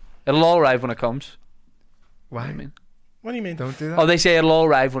annoys me. It'll all arrive when it comes. Why? I mean, What do you mean? Don't do that. oh, they say it'll all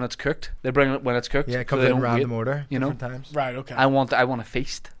arrive when it's cooked. They bring it when it's cooked. Yeah, it so comes they in don't random wait. order. you know? Different times. Right, okay. I want a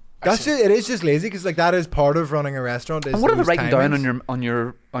feast. That's see. just, it is just lazy because like that is part of running a restaurant. Is And what are they those writing down timings. on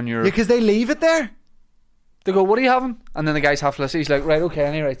your? Yeah, because they leave it there. They go, what are you having? And then the guy's half listening. He's like, right, okay.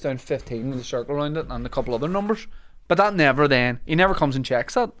 And he writes down 15 with a circle around it and a couple other numbers. But that never he never comes and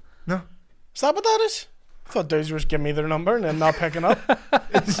checks that. No. Is that what that is? I thought dudes were just giving me their number and then not picking up.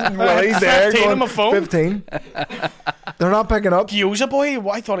 Well, he's there 15 on going, my phone. 15. They're not picking up. Gyoza boy?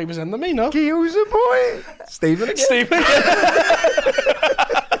 I thought he was into me, no? Gyoza boy. Stephen again. Stephen.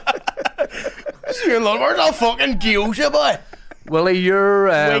 So you're in London, all fucking Gyoza boy. Willie, your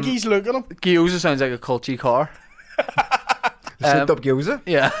Wiggy's looking at him. Gyoza sounds like a culty car. Souped up gyoza.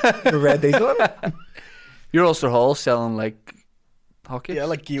 Yeah. The red diesel on it. Your Ulster Hall selling like hockey. Yeah,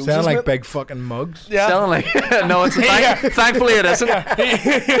 like Gyoza's. Sound like mate. big fucking mugs. Yeah. Selling like no, it's thankfully it isn't.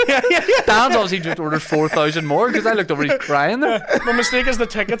 Dan's obviously just ordered 4,000 more because I looked over, he's crying there. My mistake is the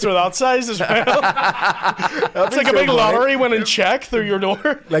tickets are that size as well. It's like a big lottery winning check through your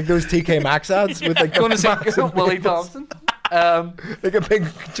door. Like those TK Maxx ads with like, Going to see Willie Thompson. like a big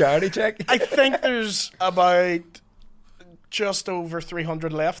charity check. I think there's about just over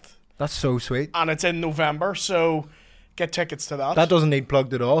 300 left, That's so sweet. and it's in November, so get tickets to that. That doesn't need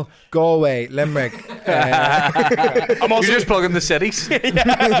plugged at all. Galway, Limerick. I'm You're also just plugging the cities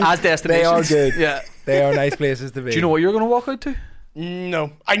as destinations. They are good. Yeah. They are nice places to be. Do you know what you're going to walk out to?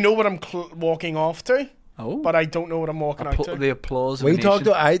 no. I know what I'm walking off to, Oh, but I don't know what I'm walking out to. the applause. Of We the talked.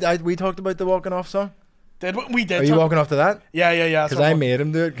 nation. We talked about the walking off song. We did. Are you talk- walking off to that? Yeah. That's Because what I I'm- made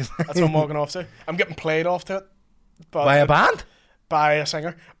him do it. 'cause That's what I'm walking off to. I'm getting played off to it. But by a band. by a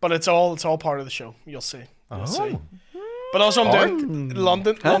singer, but it's all part of the show. You'll see. You'll see. Oh. But also I'm doing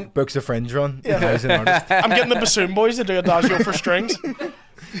London. Books a fringe run. Yeah. As an artist. I'm getting the Bassoon boys to do Adagio for strings.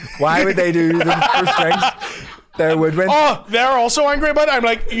 Why would they do the first strings? They're woodwind. Oh, they're also angry about it. I'm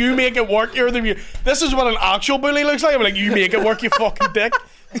like, you make it work. You're the. This is what an actual bully looks like. I'm like, you make it work, you fucking dick.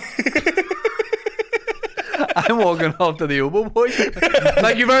 I'm walking off to the oboe boy.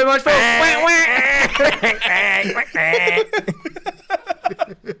 Thank you very much, Phil.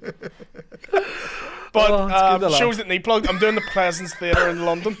 But Oh, it's good to laugh. shows that need plugged. I'm doing the Pleasance Theatre in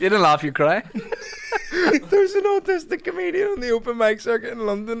London. You didn't laugh, you cry. There's an autistic comedian on the open mic circuit in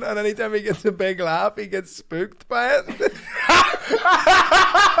London, and anytime he gets a big laugh, he gets spooked by it.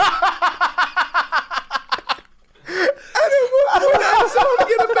 I saw him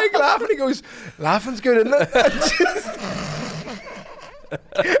get a big laugh, and he goes, "Laughing's good, isn't it?"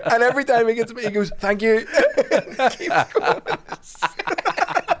 And every time he gets, he goes, "Thank you." Keeps going.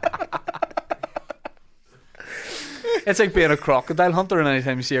 It's like being a crocodile hunter, and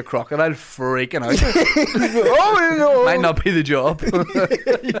anytime you see a crocodile freaking out, Oh no! might not be the job. You're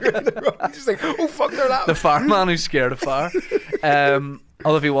in the wrong. He's just like, "Oh fuck, they're laughing." The fireman who's scared of fire.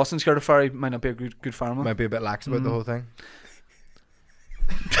 Although if he wasn't scared of fire, he might not be a good fireman. Might be a bit lax about the whole thing.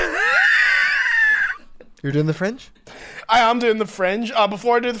 You're doing the Fringe? I am doing the Fringe.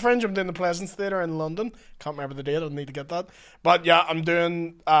 Before I do the Fringe, I'm doing the Pleasance Theatre in London. Can't remember the date. I need to get that. But yeah, I'm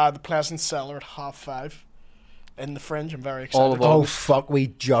doing the Pleasance Cellar at 5:30 in the Fringe. I'm very excited. All of Oh fuck, we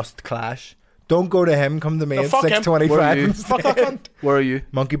just clash. Don't go to him, come to me No, at fuck him. 6:25 Where are you? instead. Fuck that cunt. Where are you?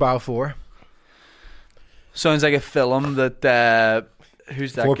 Monkey Bar 4. Sounds like a film that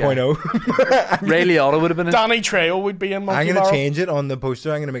who's that 4.0. guy? Ray Liotta would have been in. Danny Trejo would be in Monkey I'm going to Bar. change it on the poster.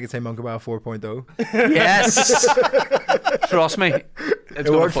 I'm going to make it say Monkey Bar 4.0. Yes. Trust me. It's It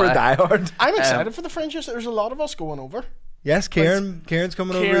gonna worked for fly. Die Hard. I'm excited for the Fringe. There's a lot of us going over. Yes, Kieran's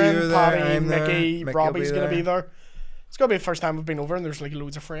coming over. You're Kieran, there. Paddy, I'm there. Mickey, Mickey Robbie's will going to be there. It's going to be the first time I've been over and there's like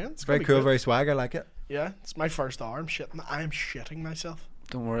loads of friends. It's Very gonna be cool, good. very swag. I like it. Yeah, it's my first hour. I am shitting myself.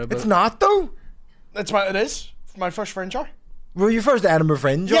 Don't worry about It's it. not, though. That's what it is. My first Fringe hour. Well, your first Edinburgh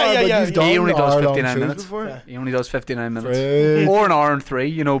Fringe, Yeah, hour, yeah, but yeah. you've He done only does hour-long 59 shows minutes. before. Yeah. He only does 59 minutes. Right. Or an hour and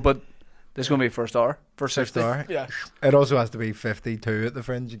 3, but This is going to be first hour. First 60. hour. Yeah. It also has to be 52 at the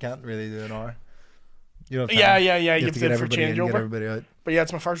Fringe. You can't really do an hour. You know. Yeah. You You have have to to get do it for everybody in, get changeover. everybody out. But yeah,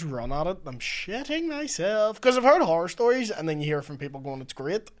 it's my first run at it. I'm shitting myself because I've heard horror stories, and then you hear from people going, "It's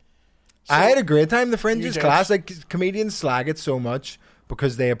great." So, I had a great time. The Fringe You is did. class. Like, comedians slag it so much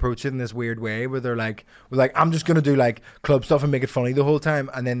because they approach it in this weird way where they're like, I'm just gonna do like club stuff and make it funny the whole time,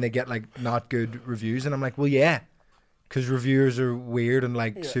 and then they get like not good reviews, and I'm like, well, yeah, because reviewers are weird and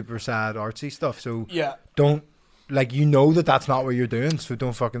like super sad artsy stuff. So yeah, don't like, you know that's not what you're doing, so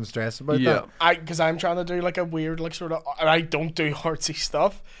don't fucking stress about that. because I'm trying to do like a weird like sort of, and I don't do artsy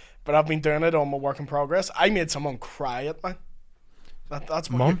stuff, but I've been doing it on my work in progress. I made someone cry at me. That's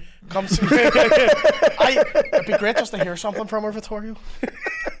what Mum? comes to it'd be great just to hear something from her, Vittorio.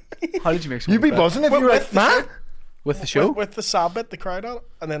 How did you make someone You'd be cry? buzzing if you were like, man. With the show? With the sad bit, they cried at it,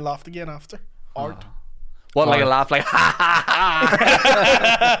 and then laughed again after. Art. What, like a laugh, like, ha ha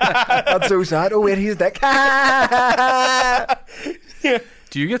ha? That's so sad. Oh wait, he's dick.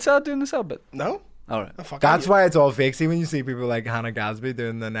 Do you get sad doing the sad bit? No? Alright. Oh, fuck, That's why it's all fake. See, when you see people like Hannah Gadsby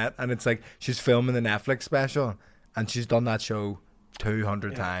doing the net, and it's like she's filming the Netflix special, and she's done that show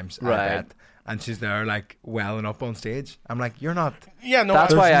 200 times, I Right. bet. And she's there like welling up on stage. I'm like, you're not. Yeah, no,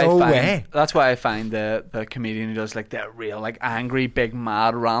 That's There's why no I find way. that's why I find the comedian who does like that real like angry big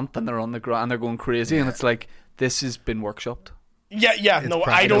mad rant and they're on the ground and they're going crazy and it's like this has been workshopped. Yeah, no,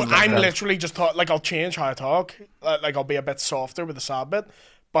 I don't. practical, I'm like that. literally just like I'll change how I talk. Like I'll be a bit softer with the sad bit,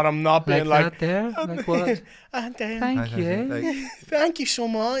 but I'm not being like. there, like what? "Ah, damn. Thank you, Like, Thank you so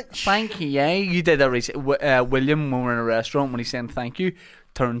much. thank you. Yeah, you did that recently. William, when we're in a restaurant, when he's saying thank you,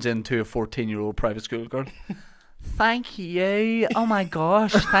 turns into a 14-year-old private school girl. Thank you. Oh my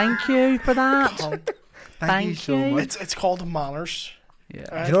gosh, thank you for that. thank you so much. It's called manners. Yeah.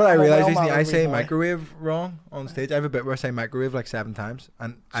 Right? Do you know what I I'm a realised recently? well-mannered I say wee boy. microwave wrong on stage. I have a bit where I say microwave like 7 times,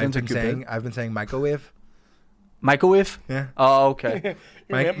 and Sounds like you I've been saying microwave. Microwave. Yeah, Oh, okay.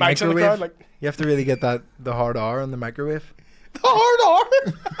 Your Mike's in the crowd, like you have to really get the hard R on the microwave. the hard R.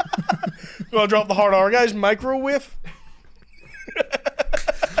 You want to drop the hard R, guys? Microwave.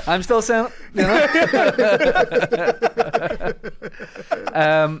 I'm still saying it. You know?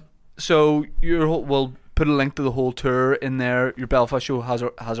 So we'll put a link to the whole tour in there. Your Belfast show has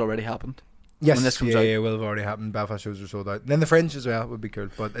already happened. Yes, When this comes yeah, out. yeah, will have already happened. Belfast shows are sold out. And then the Fringe as well would be cool,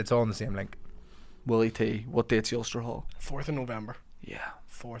 but it's all on the same link. Willy T. What date's Ulster Hall? 4th of November. Yeah.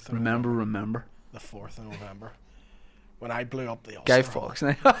 4th of Remember. the 4th of November. When I blew up the Guy Ulster Hall. Fawkes.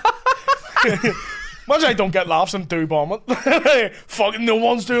 Now. Imagine I don't get laughs and do bomb it. Fucking no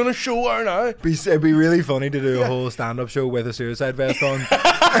one's doing a show right now. It'd be really funny to do a whole stand-up show with a suicide vest on.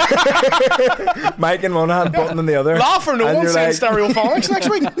 Mike in one hand, Button in the other. Laugh or no And one's you're saying like- stereophonics next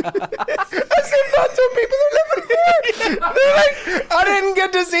week. As if that's what people are living for. They're like, I didn't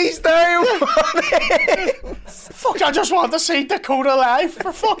get to see Stereophonics. Fuck, I just want to see Dakota live,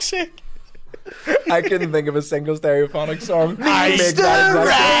 for fuck's sake. I couldn't think of a single Stereophonic song. Mr.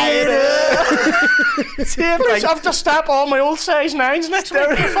 Ryder. Please, I have to step all my old size 9s next week,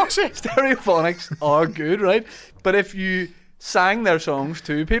 for fuck's sake. Stereophonics are good, right? But if you sang their songs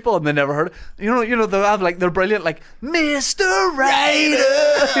to people and they never heard it, you know they'll have like they're brilliant, like Mr.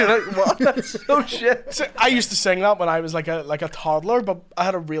 Ryder. You're like, what? That's so shit. So, I used to sing that when I was like a toddler, but I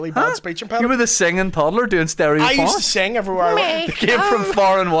had a really bad speech You impediment. were the singing toddler doing stereophonics. I used to sing everywhere I went. They came from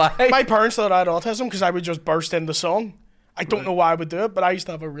far and wide. My parents thought I had autism because I would just burst into song. I don't know why I would do it, but I used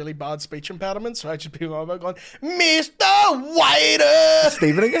to have a really bad speech impediment, so I'd just be going, Mr. Whiter!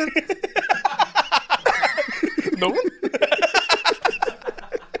 Stephen again? No one?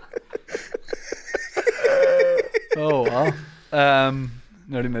 Oh wow.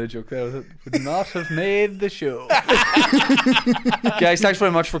 Nearly made a joke there. Would not have made the show. Guys, thanks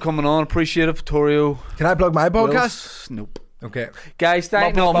very much for coming on. Appreciate it, Vittorio. Can I plug my podcast? Wills. Nope. Okay. Guys,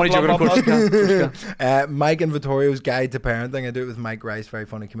 thank Blah, no, I'm blah, only blah, joking. Of blah, course you can. Of course you can. Mike and Vittorio's Guide to Parenting. I do it with Mike Rice, very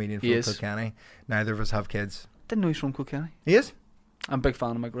funny comedian from He is. Kilkenny. Neither of us have kids. Didn't know he's from Kilkenny. He is? I'm a big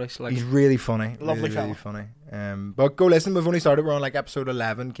fan of Mike Rice. Like, He's really funny. Lovely really, fella. really funny. But go listen. We've only started. We're on like episode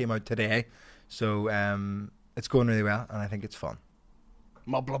 11. Came out today. So it's going really well. And I think it's fun.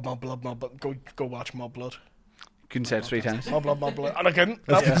 Mob blood, mob blood, mob blood. Go watch Mob blood. couldn't say it 3 times. Mob blood, mob blood. And I couldn't.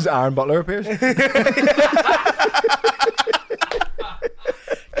 That's because Aaron Butler appears.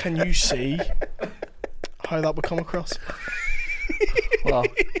 Can you see how that would come across? Well,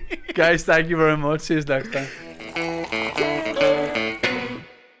 guys, thank you very much. See you next time.